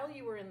 But while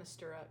you were in the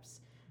stirrups,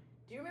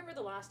 do you remember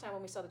the last time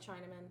when we saw the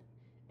Chinaman?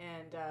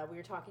 And we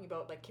were talking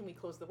about, like, can we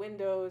close the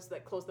windows,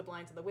 like, close the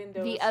blinds on the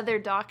windows? The other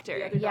doctor,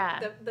 The other yeah.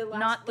 the last,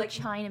 Not the like,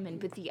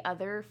 Chinaman, but the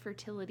other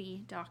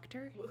fertility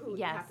doctor. who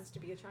Yes. happens to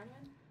be a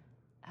Chinaman?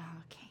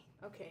 Okay.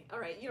 Okay, all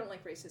right. You don't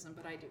like racism,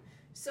 but I do.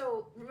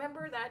 So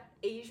remember that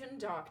Asian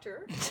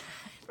doctor? from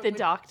The when-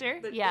 doctor?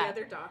 The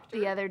other doctor?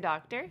 The other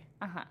doctor?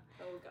 Uh-huh.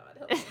 Oh, God.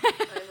 Help me.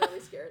 I'm really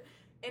scared.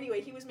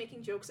 Anyway, he was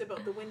making jokes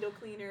about the window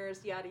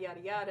cleaners, yada, yada,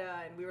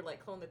 yada. And we were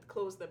like,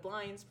 close the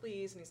blinds,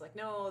 please. And he's like,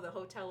 no, the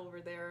hotel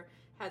over there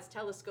has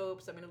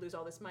telescopes. I'm going to lose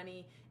all this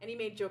money. And he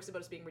made jokes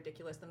about us being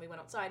ridiculous. Then we went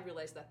outside,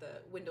 realized that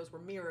the windows were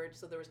mirrored,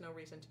 so there was no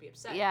reason to be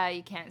upset. Yeah,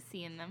 you can't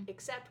see in them.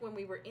 Except when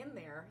we were in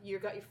there, you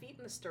got your feet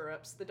in the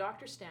stirrups, the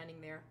doctor's standing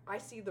there. I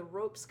see the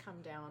ropes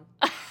come down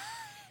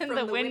In from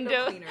the the window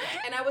window. cleaners.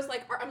 And I was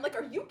like,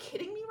 are you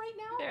kidding me right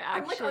now? They're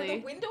I'm like, are actually-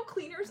 the window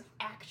cleaners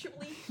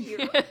actually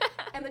here?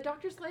 And the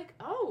doctor's like,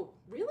 oh,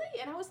 really?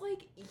 And I was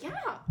like,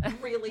 yeah,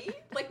 really?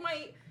 Like,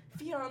 my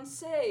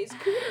fiance's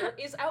cooter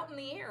is out in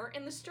the air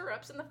in the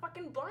stirrups and the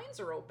fucking blinds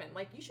are open.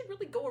 Like, you should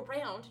really go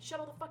around and shut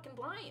all the fucking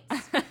blinds.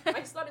 I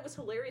just thought it was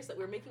hilarious that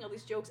we were making all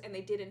these jokes and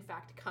they did, in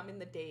fact, come in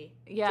the day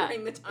Yeah,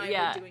 during the time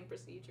yeah. we're doing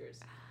procedures.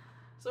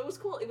 So it was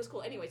cool. It was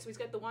cool. Anyway, so he's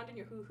got the wand in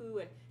your hoo-hoo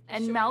and he's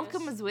And showing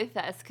Malcolm us- was with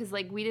us because,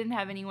 like, we didn't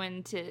have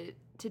anyone to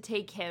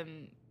take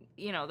him,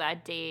 you know,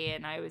 that day,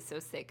 and I was so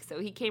sick. So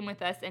he came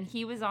with us, and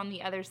he was on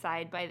the other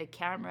side by the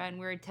camera, and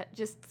we were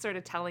just sort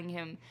of telling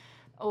him,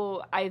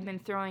 oh, I've been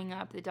throwing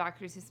up. The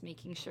doctor's just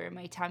making sure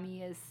my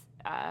tummy is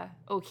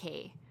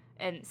okay.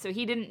 And so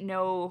he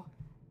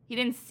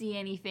didn't see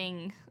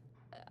anything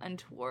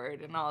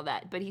untoward and all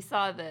that, but he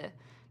saw the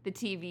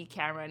TV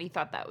camera, and he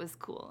thought that was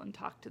cool and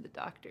talked to the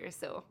doctor.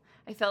 So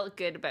I felt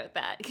good about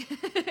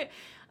that.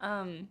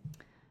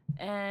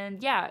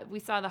 And yeah, we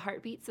saw the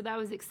heartbeat, so that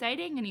was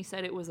exciting. And he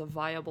said it was a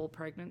viable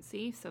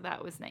pregnancy, so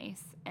that was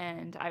nice.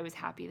 And I was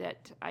happy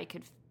that I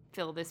could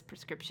fill this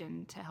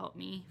prescription to help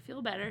me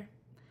feel better.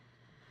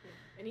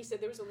 And he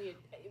said there was only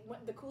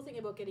the cool thing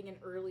about getting an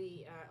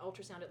early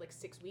ultrasound at like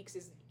 6 weeks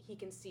is he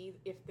can see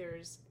if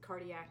there's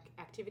cardiac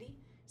activity.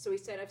 So he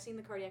said, I've seen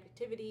the cardiac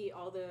activity,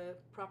 all the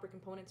proper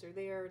components are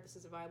there, this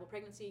is a viable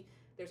pregnancy.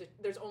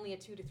 There's only a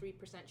 2 to 3%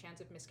 chance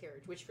of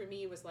miscarriage, which for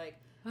me was like,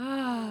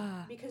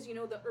 because, you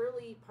know, the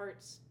early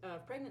parts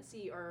of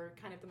pregnancy are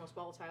kind of the most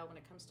volatile when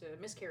it comes to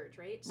miscarriage,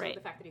 right? So Right.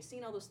 the fact that he's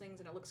seen all those things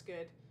and it looks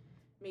good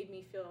made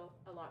me feel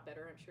a lot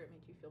better. I'm sure it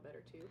made you feel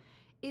better too.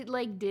 It,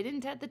 like,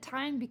 didn't at the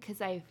time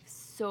because I was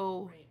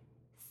so Right.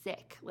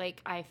 sick.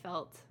 Like, I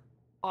felt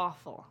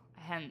awful.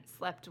 I hadn't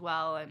slept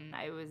well, and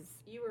I was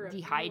You were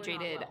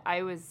dehydrated. You were not well.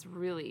 I was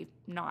really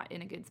not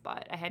in a good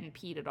spot. I hadn't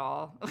peed at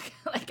all.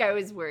 Like, I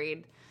was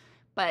worried.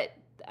 But,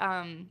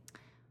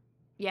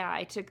 yeah,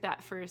 I took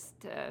that first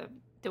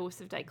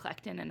dose of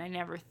diclectin, and I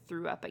never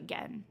threw up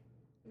again.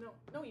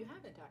 No, you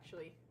haven't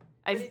actually.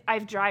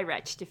 I've dry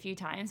retched a few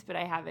times, but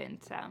I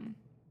haven't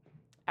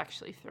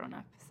actually thrown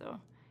up. So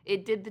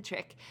it did the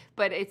trick.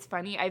 But it's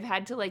funny. I've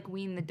had to, like,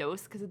 wean the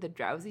dose because of the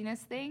drowsiness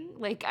thing.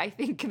 Like, I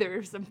think there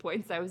were some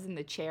points I was in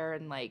the chair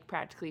and, like,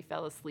 practically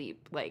fell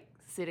asleep, like,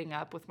 sitting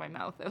up with my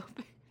mouth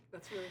open.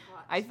 That's really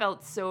hot. I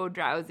felt so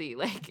drowsy.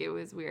 Like, it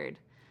was weird.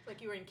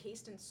 Like you were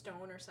encased in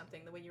stone or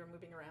something. The way you were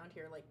moving around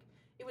here, like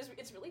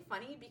it's really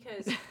funny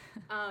because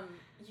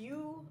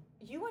you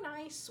and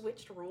I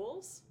switched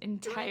roles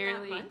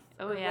Entirely. during that month,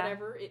 Oh, or yeah.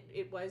 whatever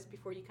it was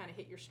before you kind of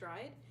hit your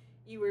stride.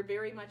 You were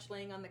very much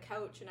laying on the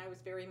couch, and I was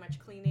very much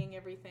cleaning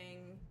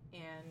everything,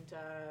 and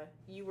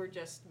you were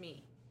just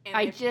me. And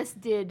I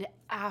just did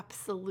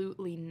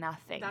absolutely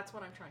nothing. That's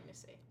what I'm trying to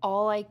say.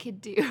 All I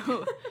could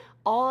do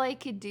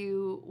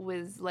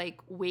was, like,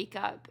 wake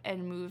up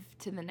and move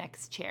to the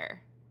next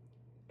chair.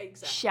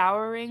 Exactly.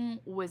 Showering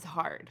was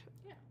hard.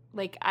 Yeah.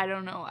 Like, I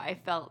don't know. I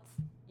felt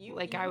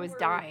like I was were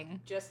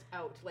dying. Just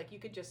out. Like you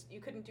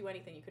couldn't do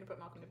anything. You couldn't put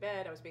Malcolm to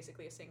bed. I was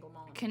basically a single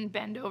mom. Couldn't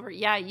bend over.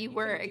 Yeah, you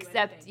were, couldn't do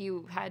except anything.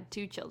 you had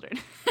 2 children.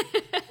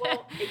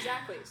 Well,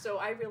 exactly. So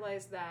I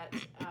realized that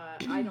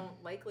I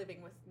don't like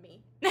living with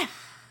me.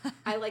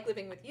 I like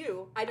living with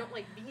you. I don't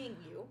like being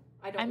you.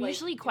 I don't. I'm like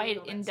usually doing quite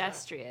all that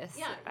industrious.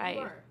 stuff. Yeah, you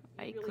are.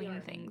 I You really clean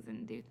are. things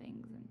and do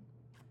things. And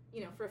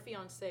You know, for a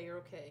fiance, you're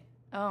okay.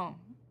 oh,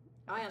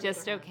 I, on the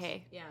Just other hand,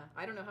 okay. Yeah,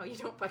 I don't know how you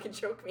don't fucking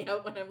choke me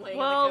out when I'm laying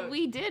on well, the couch.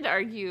 we did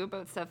argue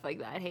about stuff like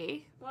that.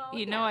 Hey, Well,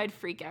 you yeah. know, I'd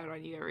freak out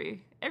on you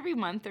every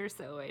month or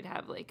so. I'd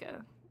have like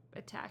a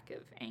attack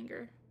of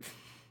anger.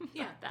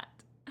 Yeah. About that.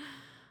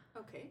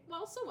 Okay.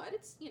 Well, so what?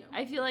 It's,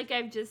 I feel like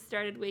I've just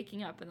started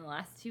waking up in the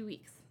last 2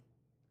 weeks.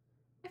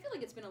 I feel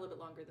like it's been a little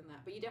bit longer than that,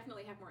 but you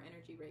definitely have more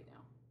energy right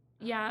now.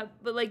 Yeah,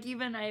 but like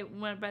even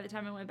by the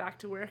time I went back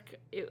to work,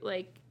 it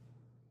like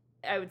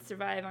I would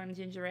survive on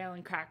ginger ale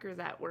and crackers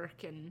at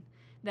work, and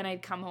then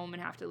I'd come home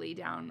and have to lay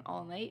down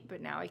all night.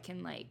 But now I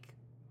can like,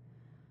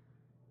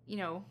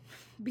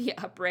 be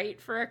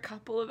upright for a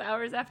couple of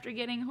hours after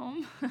getting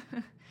home.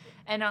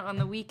 And on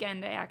the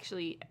weekend, I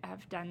actually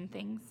have done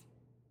things.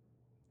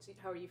 So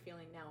how are you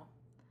feeling now?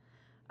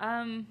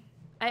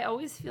 I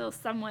always feel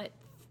somewhat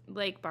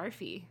like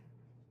barfy.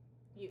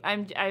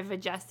 I've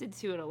adjusted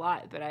to it a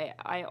lot, but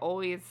I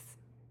always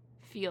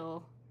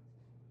feel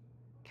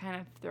kind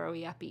of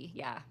throwy uppy.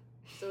 Yeah.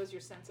 So is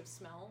your sense of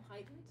smell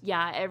heightened?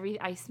 Yeah,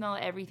 I smell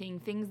everything.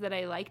 Things that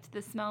I liked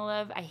the smell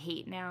of, I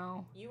hate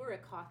now. You were a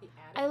coffee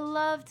addict. I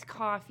loved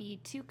coffee,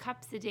 2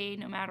 cups a day,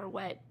 no matter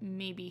what,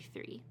 maybe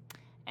 3.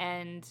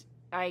 And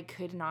I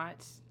could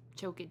not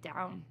choke it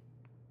down.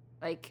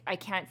 Like, I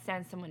can't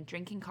stand someone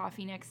drinking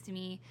coffee next to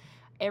me.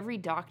 Every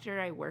doctor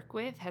I work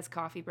with has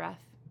coffee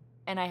breath.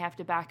 And I have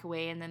to back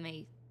away, and then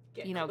they,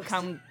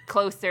 come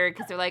closer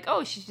because they're like,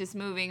 oh, she's just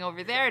moving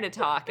over there to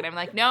talk. And I'm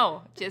like,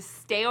 no,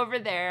 just stay over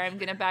there. I'm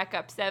going to back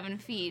up 7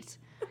 feet.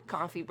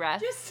 Coffee breath.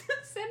 Just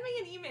send me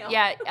an email.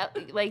 Yeah,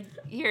 like,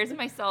 here's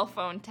my cell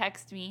phone.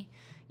 Text me.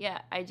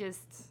 Yeah,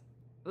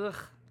 ugh.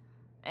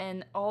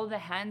 And all the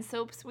hand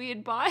soaps we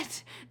had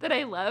bought that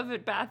I love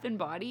at Bath &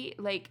 Body,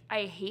 like,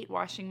 I hate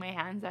washing my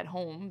hands at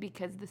home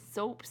because the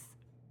soaps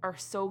are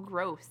so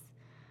gross.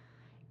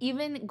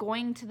 Even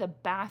going to the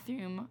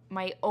bathroom,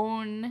 my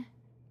own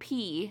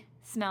pee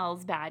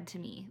smells bad to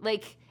me.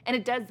 Like, and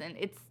it doesn't.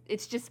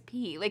 It's just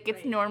pee. Like,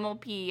 it's normal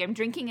pee. I'm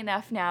drinking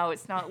enough now.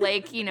 It's not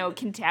like,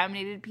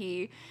 contaminated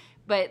pee.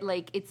 But,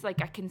 like, it's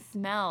like I can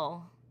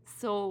smell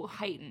so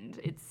heightened.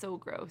 It's so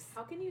gross.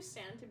 How can you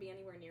stand to be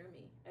anywhere near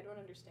me? I don't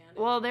understand it.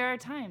 Well, there are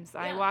times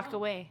I walk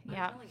away. I'm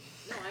telling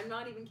you. No, I'm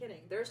not even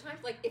kidding. There's times,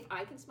 like, if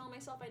I can smell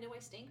myself, I know I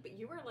stink, but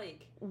you were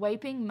like...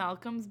 Wiping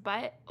Malcolm's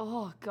butt?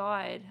 Oh,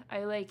 God.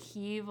 I, like,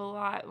 heave a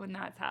lot when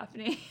that's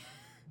happening.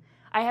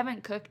 I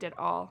haven't cooked at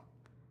all.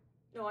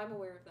 No, I'm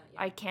aware of that,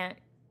 yeah.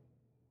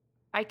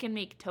 I can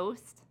make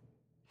toast.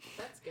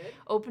 That's good.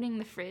 Opening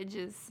the fridge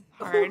is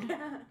hard.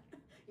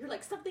 You're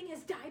like, something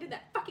has died in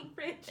that fucking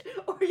fridge.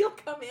 Or you'll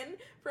come in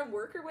from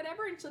work or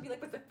whatever, and she'll be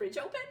like, was the fridge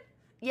open?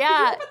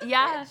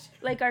 Yeah.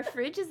 Like, our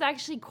fridge is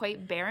actually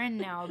quite barren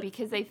now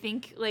because I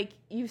think, like,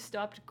 you've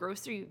stopped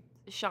grocery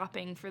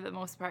shopping for the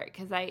most part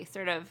because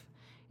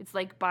it's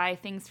like buy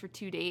things for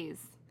 2 days.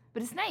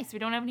 But it's nice. We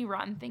don't have any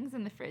rotten things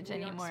in the fridge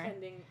anymore. We're not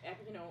spending,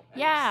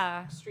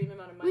 an extreme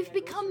amount of money. We've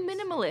become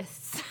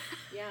minimalists.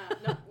 Yeah.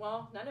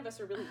 No, none of us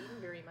are really eating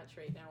very much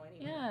right now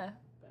anyway. Yeah.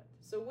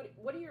 So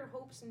what are your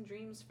hopes and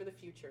dreams for the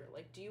future?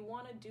 Like, do you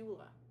want a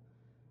doula?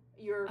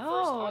 Your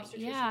first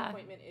obstetrician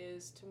appointment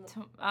is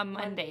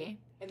Monday.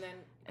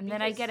 And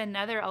then I get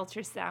another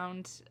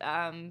ultrasound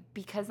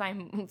because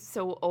I'm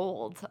so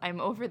old. I'm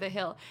over the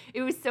hill.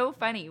 It was so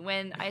funny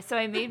when I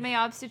made my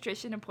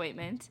obstetrician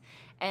appointment,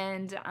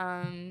 and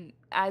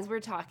as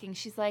we're talking,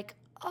 she's like,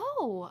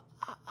 "Oh,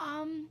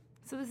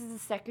 so this is the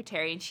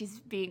secretary, and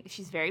she's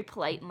very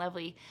polite and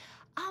lovely.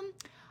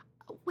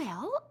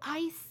 Well,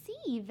 I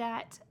see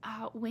that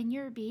when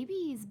your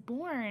baby is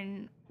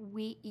born,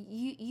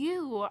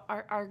 you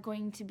are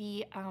going to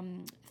be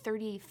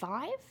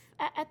 35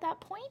 at that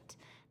point."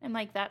 I'm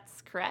like,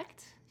 "That's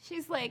correct."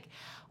 She's like,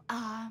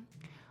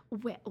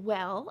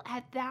 well,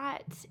 at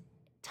that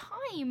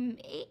time,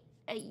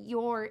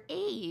 your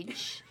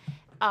age,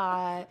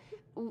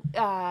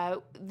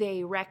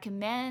 they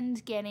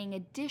recommend getting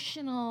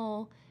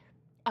additional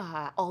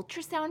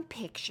ultrasound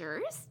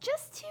pictures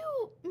just to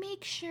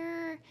make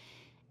sure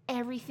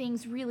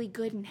everything's really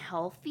good and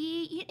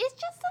healthy. It's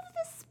just of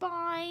the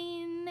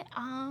spine,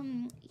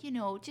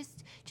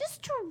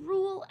 just to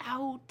rule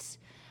out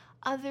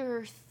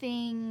other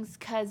things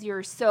because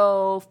you're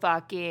so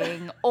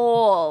fucking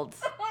old,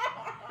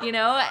 And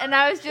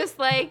I was just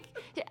like,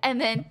 and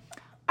then,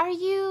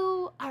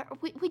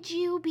 would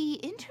you be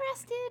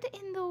interested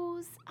in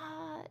those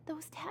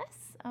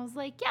tests? I was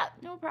like, yeah,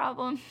 no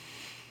problem.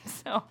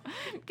 So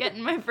I'm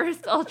getting my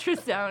first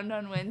ultrasound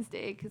on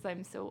Wednesday because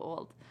I'm so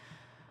old.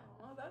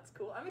 Oh, that's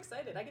cool. I'm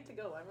excited. I get to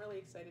go. I'm really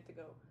excited to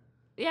go.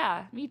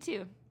 Yeah, me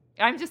too.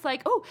 I'm just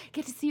like, oh,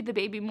 get to see the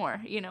baby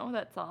more,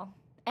 that's all.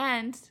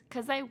 And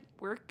because I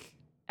work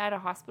at a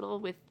hospital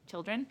with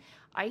children,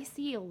 I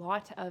see a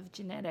lot of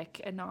genetic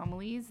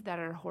anomalies that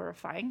are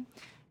horrifying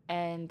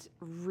and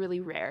really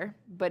rare,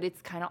 but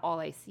it's kind of all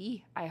I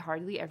see. I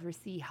hardly ever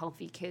see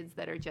healthy kids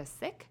that are just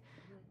sick.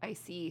 Mm-hmm. I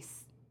see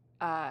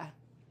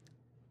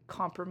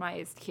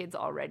compromised kids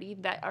already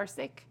that are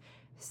sick.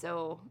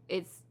 So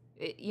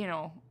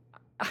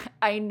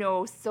I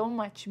know so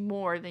much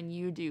more than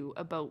you do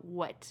about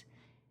what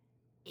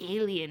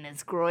alien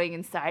is growing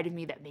inside of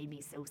me that made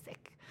me so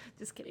sick.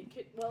 Just kidding.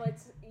 Well,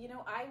 it's,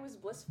 I was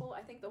blissful.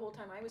 I think the whole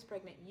time I was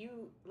pregnant,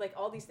 you, like,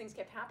 all these things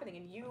kept happening,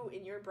 and you,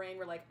 in your brain,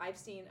 were like, I've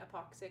seen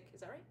apoxic. Is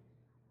that right?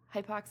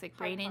 hypoxic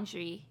brain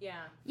injury. Yeah.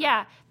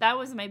 Yeah, that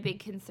was my big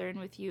concern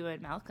with you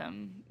and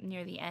Malcolm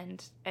near the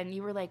end. And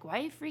you were like, why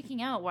are you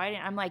freaking out?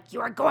 I'm like,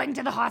 you are going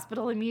to the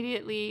hospital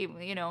immediately,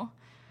 you know.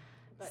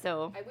 But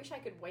so I wish I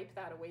could wipe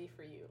that away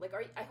for you. Like,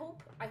 I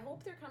hope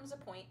there comes a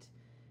point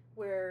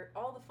where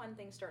all the fun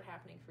things start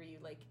happening for you.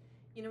 Like,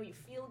 you know, you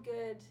feel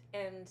good,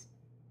 and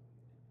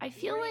I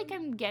feel like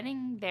I'm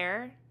getting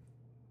there.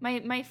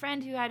 My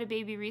friend who had a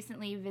baby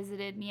recently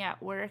visited me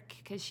at work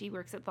because she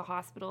works at the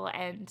hospital,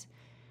 and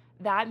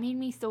that made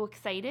me so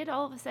excited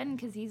all of a sudden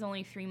because he's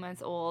only 3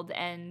 months old.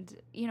 And,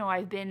 you know,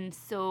 I've been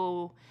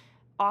so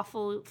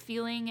awful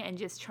feeling and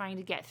just trying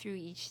to get through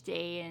each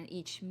day and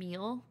each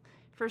meal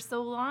for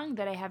so long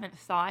that I haven't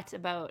thought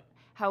about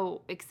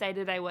how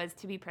excited I was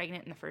to be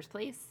pregnant in the first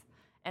place.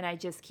 And I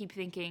just keep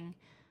thinking,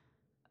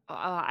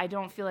 I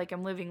don't feel like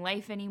I'm living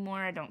life anymore.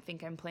 I don't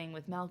think I'm playing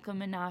with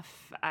Malcolm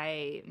enough.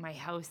 My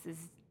house is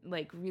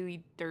like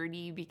really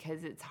dirty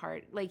because it's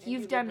hard. Like,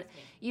 you've done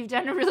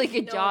a really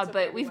good job,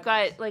 but we've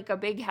got like a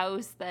big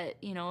house that,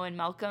 you know, and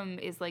Malcolm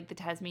is like the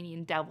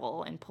Tasmanian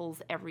devil and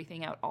pulls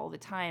everything out all the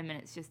time,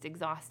 and it's just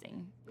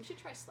exhausting. We should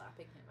try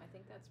slapping him. I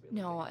think that's really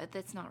good.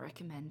 That's not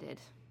recommended.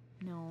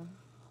 No.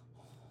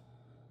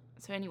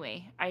 So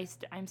anyway,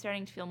 I'm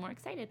starting to feel more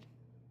excited.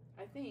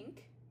 I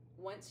think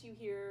once you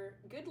hear,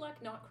 good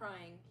luck not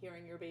crying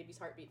hearing your baby's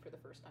heartbeat for the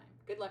first time.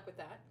 Good luck with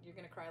that. You're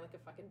going to cry like a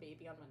fucking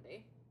baby on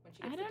Monday when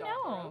she gets the doctor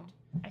out.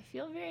 I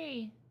feel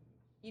very...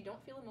 You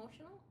don't feel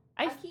emotional?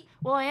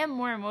 Well, I am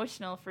more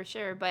emotional for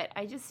sure, but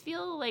I just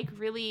feel like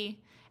really...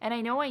 And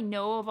I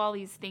know of all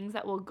these things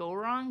that will go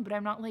wrong, but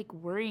I'm not like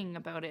worrying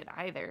about it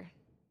either.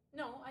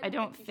 No, I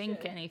don't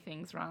think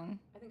anything's wrong.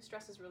 I think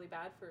stress is really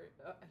bad for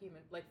a human,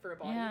 like for a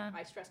body. Yeah.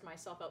 I stressed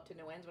myself out to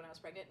no ends when I was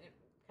pregnant, and it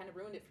kind of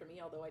ruined it for me,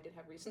 although I did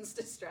have reasons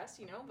to stress,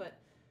 you know, but...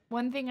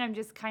 One thing I'm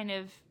just kind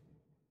of...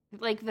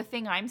 Like, the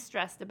thing I'm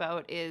stressed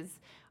about is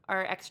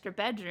our extra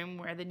bedroom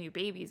where the new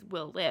babies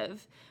will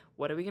live.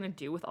 What are we going to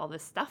do with all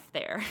this stuff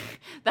there?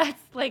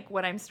 That's, like,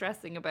 what I'm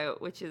stressing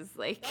about, which is,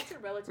 like, that's a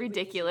relatively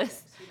ridiculous.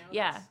 Easy fix, you know?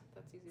 Yeah.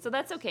 That's easy so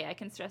that's okay. I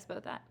can stress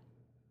about that.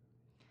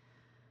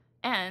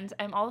 And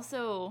I'm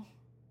also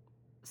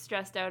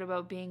stressed out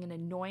about being an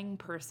annoying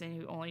person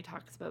who only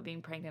talks about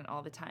being pregnant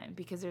all the time,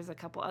 because there's a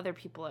couple other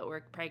people at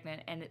work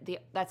pregnant, and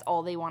that's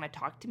all they want to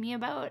talk to me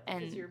about.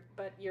 And you're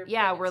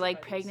we're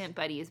like buddies. Pregnant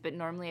buddies, but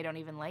normally I don't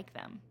even like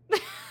them. Do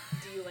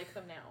you like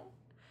them now?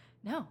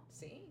 No.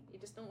 See, you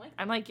just don't like them.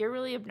 I'm like, you're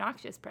really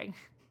obnoxious, pregnant.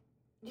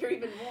 You're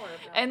even more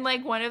obnoxious. And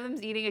like, one of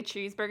them's eating a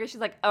cheeseburger.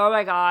 She's like, oh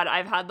my God,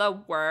 I've had the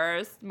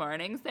worst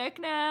morning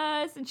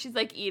sickness. And she's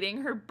like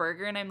eating her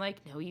burger, and I'm like,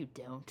 no, you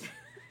don't.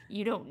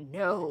 You don't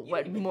know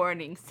what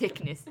morning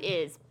sickness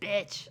is,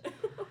 bitch.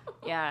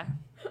 Yeah.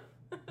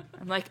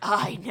 I'm like,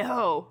 I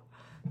know.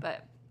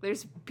 But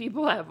there's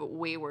people that have it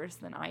way worse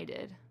than I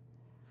did.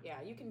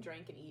 Yeah, you can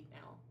drink and eat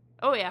now.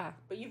 Oh, yeah.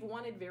 But you've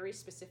wanted very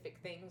specific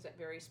things at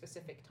very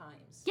specific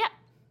times. Yeah.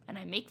 And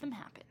I make them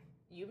happen.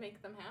 You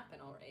make them happen,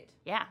 all right.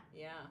 Yeah.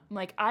 Yeah. I'm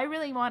like, I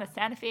really want a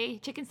Santa Fe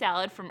chicken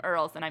salad from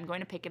Earl's, and I'm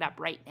going to pick it up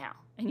right now.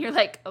 And you're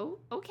like, oh,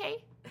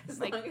 okay. As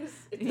like, long as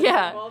it doesn't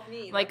involve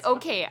me. Like,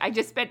 okay, I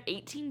just spent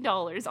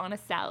 $18 on a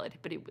salad,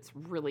 but it was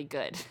really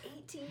good.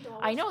 $18?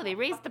 I know, they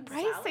raised the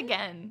price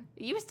again.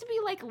 It used to be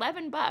like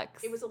 $11.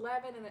 It was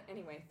 11 and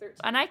anyway, 13.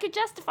 And I could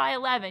justify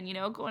 11, you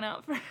know, going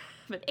out for,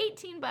 but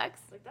 $18.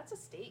 Like, that's a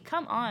steak.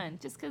 Come on,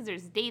 just because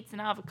there's dates and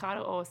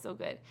avocado, oh, so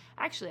good.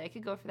 Actually, I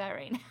could go for that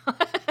right now.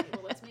 Okay,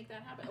 well, let's make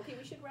that happen. Okay,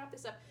 we should wrap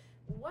this up.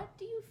 What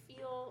do you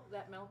feel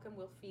that Malcolm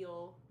will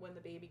feel when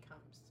the baby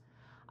comes?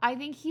 I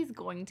think he's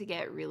going to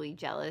get really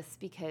jealous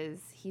because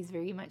he's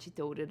very much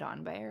doted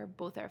on by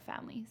both our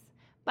families.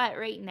 But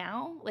right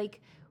now,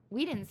 like,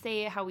 we didn't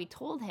say how we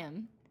told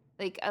him.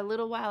 Like, a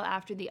little while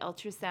after the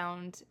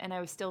ultrasound, and I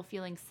was still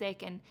feeling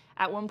sick, and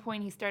at one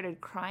point he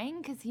started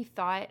crying because he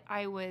thought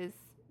I was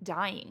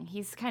dying.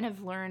 He's kind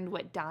of learned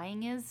what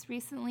dying is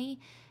recently,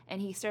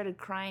 and he started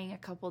crying a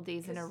couple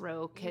days in a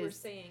row because you were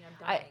saying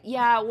I'm dying.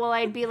 Yeah, well,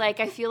 I'd be like,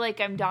 I feel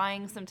like I'm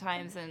dying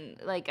sometimes, and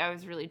like, I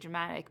was really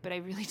dramatic, but I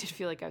really did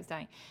feel like I was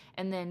dying.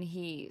 And then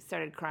he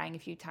started crying a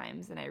few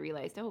times, and I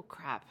realized, oh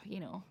crap,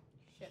 you know,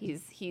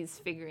 he's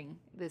figuring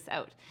this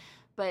out.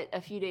 But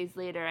a few days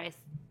later,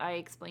 I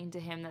explained to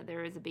him that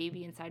there was a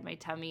baby inside my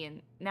tummy,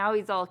 and now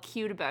he's all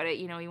cute about it.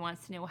 You know, he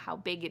wants to know how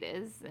big it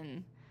is,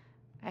 and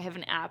I have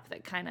an app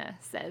that kind of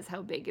says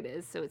how big it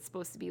is. So it's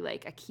supposed to be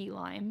like a key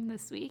lime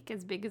this week,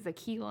 as big as a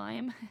key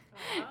lime.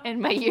 And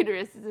my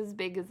uterus is as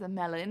big as a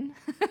melon.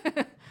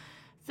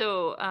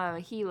 So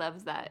he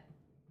loves that.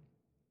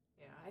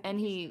 Yeah, and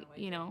he,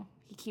 you know,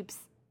 he keeps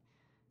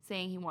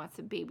saying he wants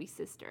a baby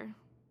sister.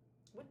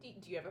 What do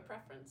you have a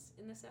preference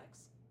in the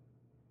sex?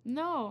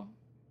 No.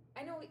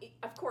 I know,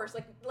 of course,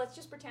 like, let's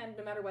just pretend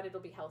no matter what, it'll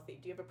be healthy.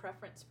 Do you have a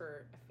preference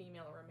for a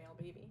female or a male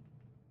baby?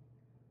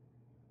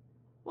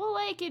 Well,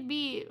 like, if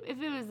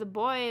it was a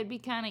boy, it'd be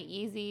kind of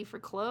easy for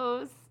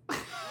clothes.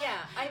 Yeah,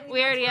 I mean,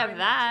 we already have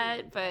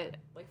that, but...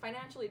 Like,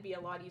 financially, it'd be a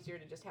lot easier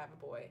to just have a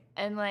boy.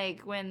 And,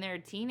 like, when they're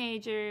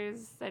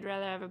teenagers, I'd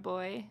rather have a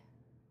boy.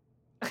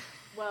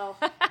 Well,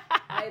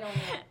 I don't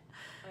know.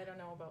 I don't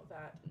know about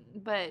that.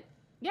 But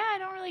yeah, I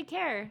don't really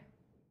care.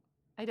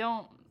 I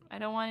don't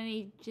want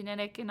any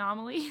genetic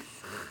anomalies.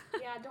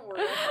 Yeah, don't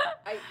worry.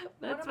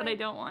 That's what I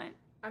don't want.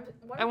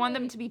 What I am want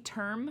them to be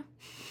term.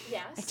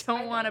 Yes. I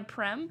don't want a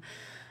prem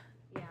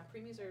Yeah,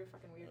 preemies are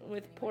fucking weird.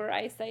 with anyway. poor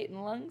eyesight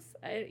and lungs.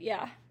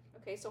 Yeah.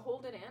 Okay, so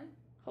hold it in.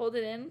 Hold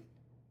it in.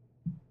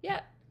 Yeah.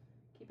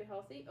 Keep it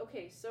healthy.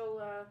 Okay,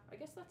 so I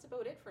guess that's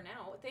about it for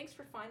now. Thanks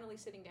for finally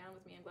sitting down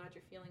with me. I'm glad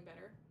you're feeling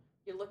better.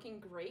 You're looking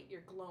great.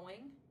 You're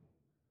glowing.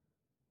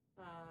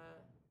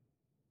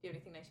 Do you have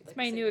anything nice you'd like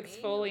My to say new to me?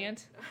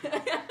 exfoliant.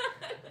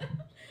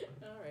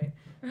 All right.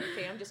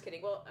 Okay, I'm just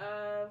kidding. Well,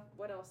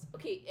 what else?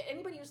 Okay,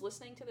 anybody who's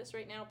listening to this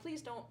right now,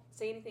 please don't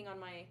say anything on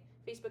my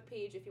Facebook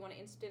page. If you want to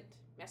instant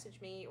message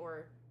me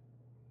or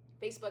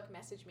Facebook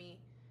message me,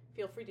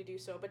 feel free to do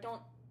so. But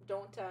don't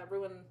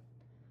ruin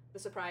the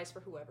surprise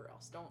for whoever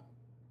else. Don't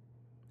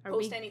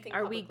post anything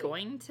Are we publicly.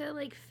 going to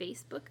like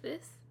Facebook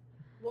this?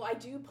 Well, I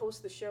do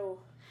post the show.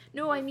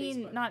 No, on I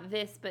mean Facebook. not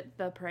this, but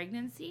the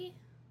pregnancy.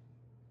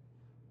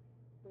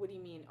 What do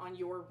you mean? On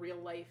your real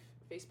life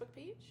Facebook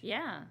page?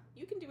 Yeah.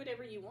 You can do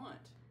whatever you want.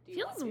 Do you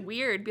Feels want to?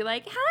 weird. Be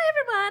like, hi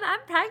everyone,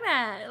 I'm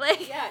pregnant.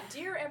 Like, Yeah,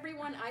 dear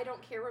everyone, I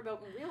don't care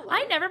about in real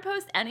life. I never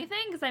post anything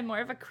because I'm more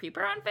of a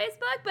creeper on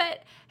Facebook.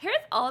 But here's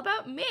all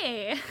about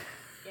me.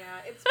 Yeah,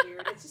 it's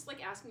weird. It's just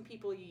like asking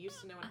people you used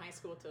to know in high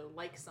school to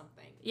like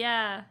something.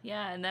 Yeah,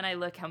 and then I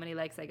look how many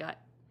likes I got.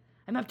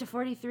 I'm up to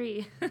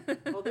 43.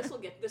 Well, this will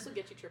get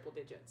you triple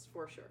digits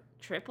for sure.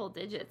 Triple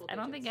digits. Triple I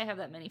don't think digits. I have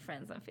that many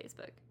friends on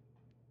Facebook.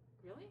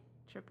 Really?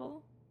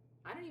 Triple?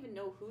 I don't even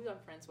know who I'm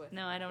friends with.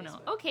 No, on I don't know.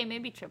 Facebook. Okay,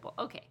 maybe triple.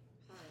 Okay.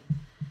 All right.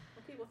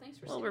 Okay, well, thanks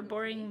for Well, sitting we're with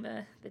boring me.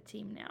 the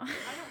team now. I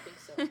don't think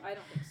so. I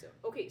don't think so.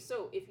 Okay,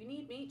 so if you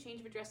need me,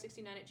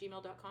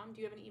 changeofaddress69@gmail.com.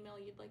 Do you have an email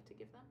you'd like to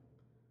give them?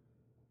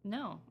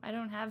 No, I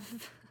don't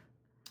have.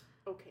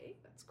 Okay,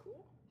 that's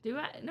cool. Do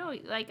I? No,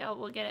 like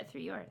we'll get it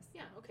through yours.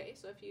 Yeah, okay,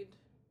 so if you'd,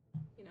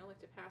 like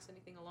to pass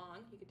anything along,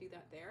 you could do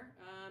that there.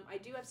 I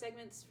do have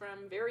segments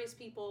from various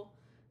people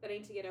that I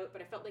need to get out,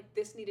 but I felt like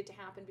this needed to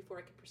happen before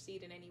I could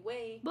proceed in any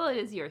way. Well, it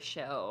is your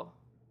show.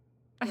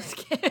 I'm just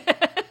Right. kidding.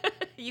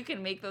 You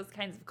can make those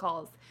kinds of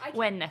calls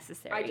when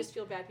necessary. I just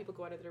feel bad people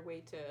go out of their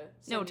way to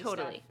send No, me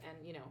totally. stuff,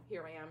 and,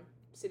 here I am,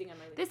 sitting on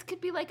my... This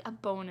could be like a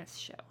bonus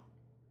show.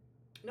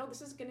 No,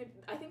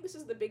 I think this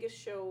is the biggest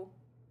show,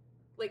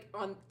 like,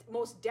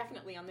 most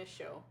definitely on this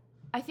show.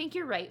 I think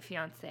you're right,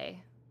 fiance.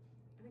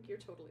 I think you're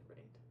totally right.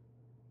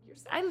 You're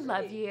so I love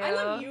right. you. I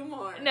love you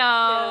more.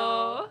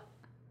 No.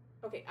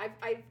 Okay,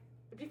 I've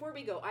before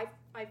we go,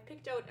 I've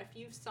picked out a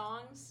few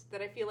songs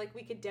that I feel like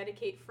we could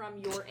dedicate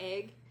from your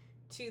egg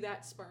to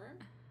that sperm.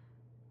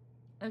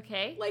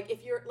 Okay. Like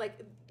if you're like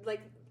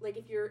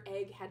if your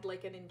egg had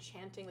like an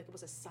enchanting, like it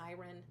was a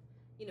siren,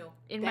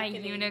 In my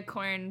beckoning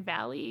unicorn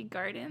valley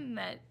garden,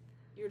 that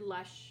your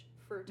lush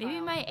fertile.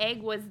 maybe my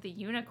egg was the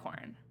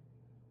unicorn.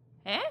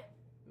 Eh?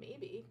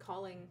 maybe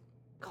calling all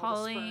the sperm.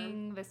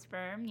 Calling the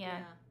sperm. Yeah.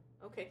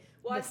 Okay.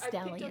 Well, The I've picked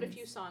out a stallions.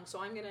 few songs, so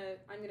I'm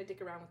gonna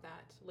dick around with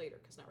that later,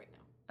 because not right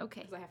now,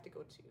 Okay. because I have to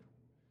go to.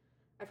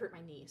 I've hurt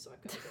my knee, so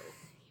I've got to go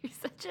You're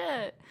such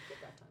a get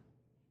that done.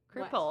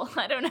 cripple.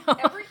 I don't know.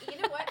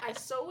 You know what? I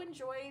so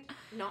enjoyed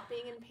not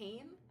being in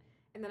pain,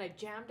 and then I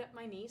jammed up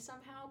my knee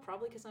somehow,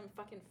 probably because I'm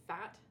fucking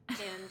fat, and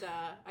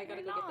I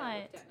gotta You're go get that not.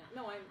 looked at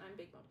now. No, I'm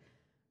big boned.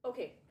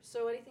 Okay,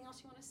 so anything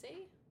else you want to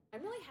say?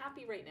 I'm really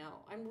happy right now.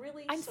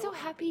 I'm so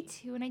happy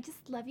too, and I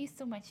just love you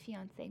so much,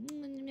 fiance.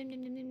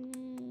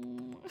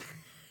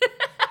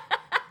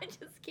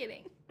 Just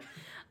kidding.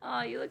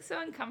 Oh, you look so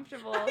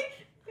uncomfortable.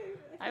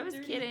 I was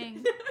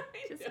kidding.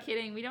 Just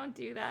kidding. We don't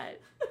do that.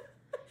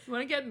 You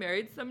want to get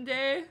married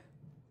someday?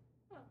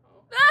 Oh.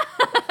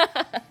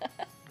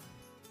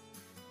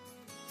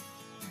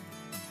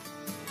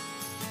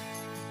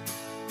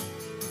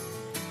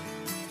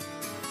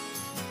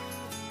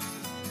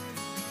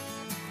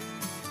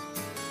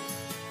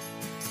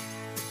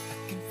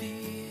 I can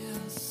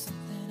feel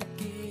something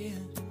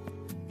again.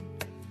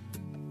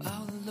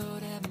 Oh,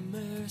 Lord have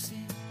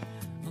mercy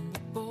on the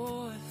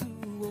boy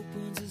who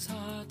opens his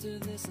heart to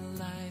this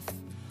life.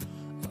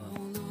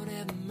 Oh, Lord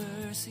have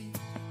mercy.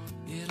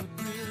 It'll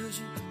bruise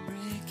you,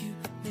 break you,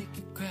 make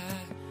you cry.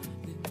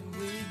 Then you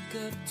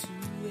wake up to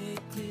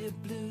a clear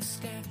blue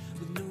sky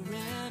with no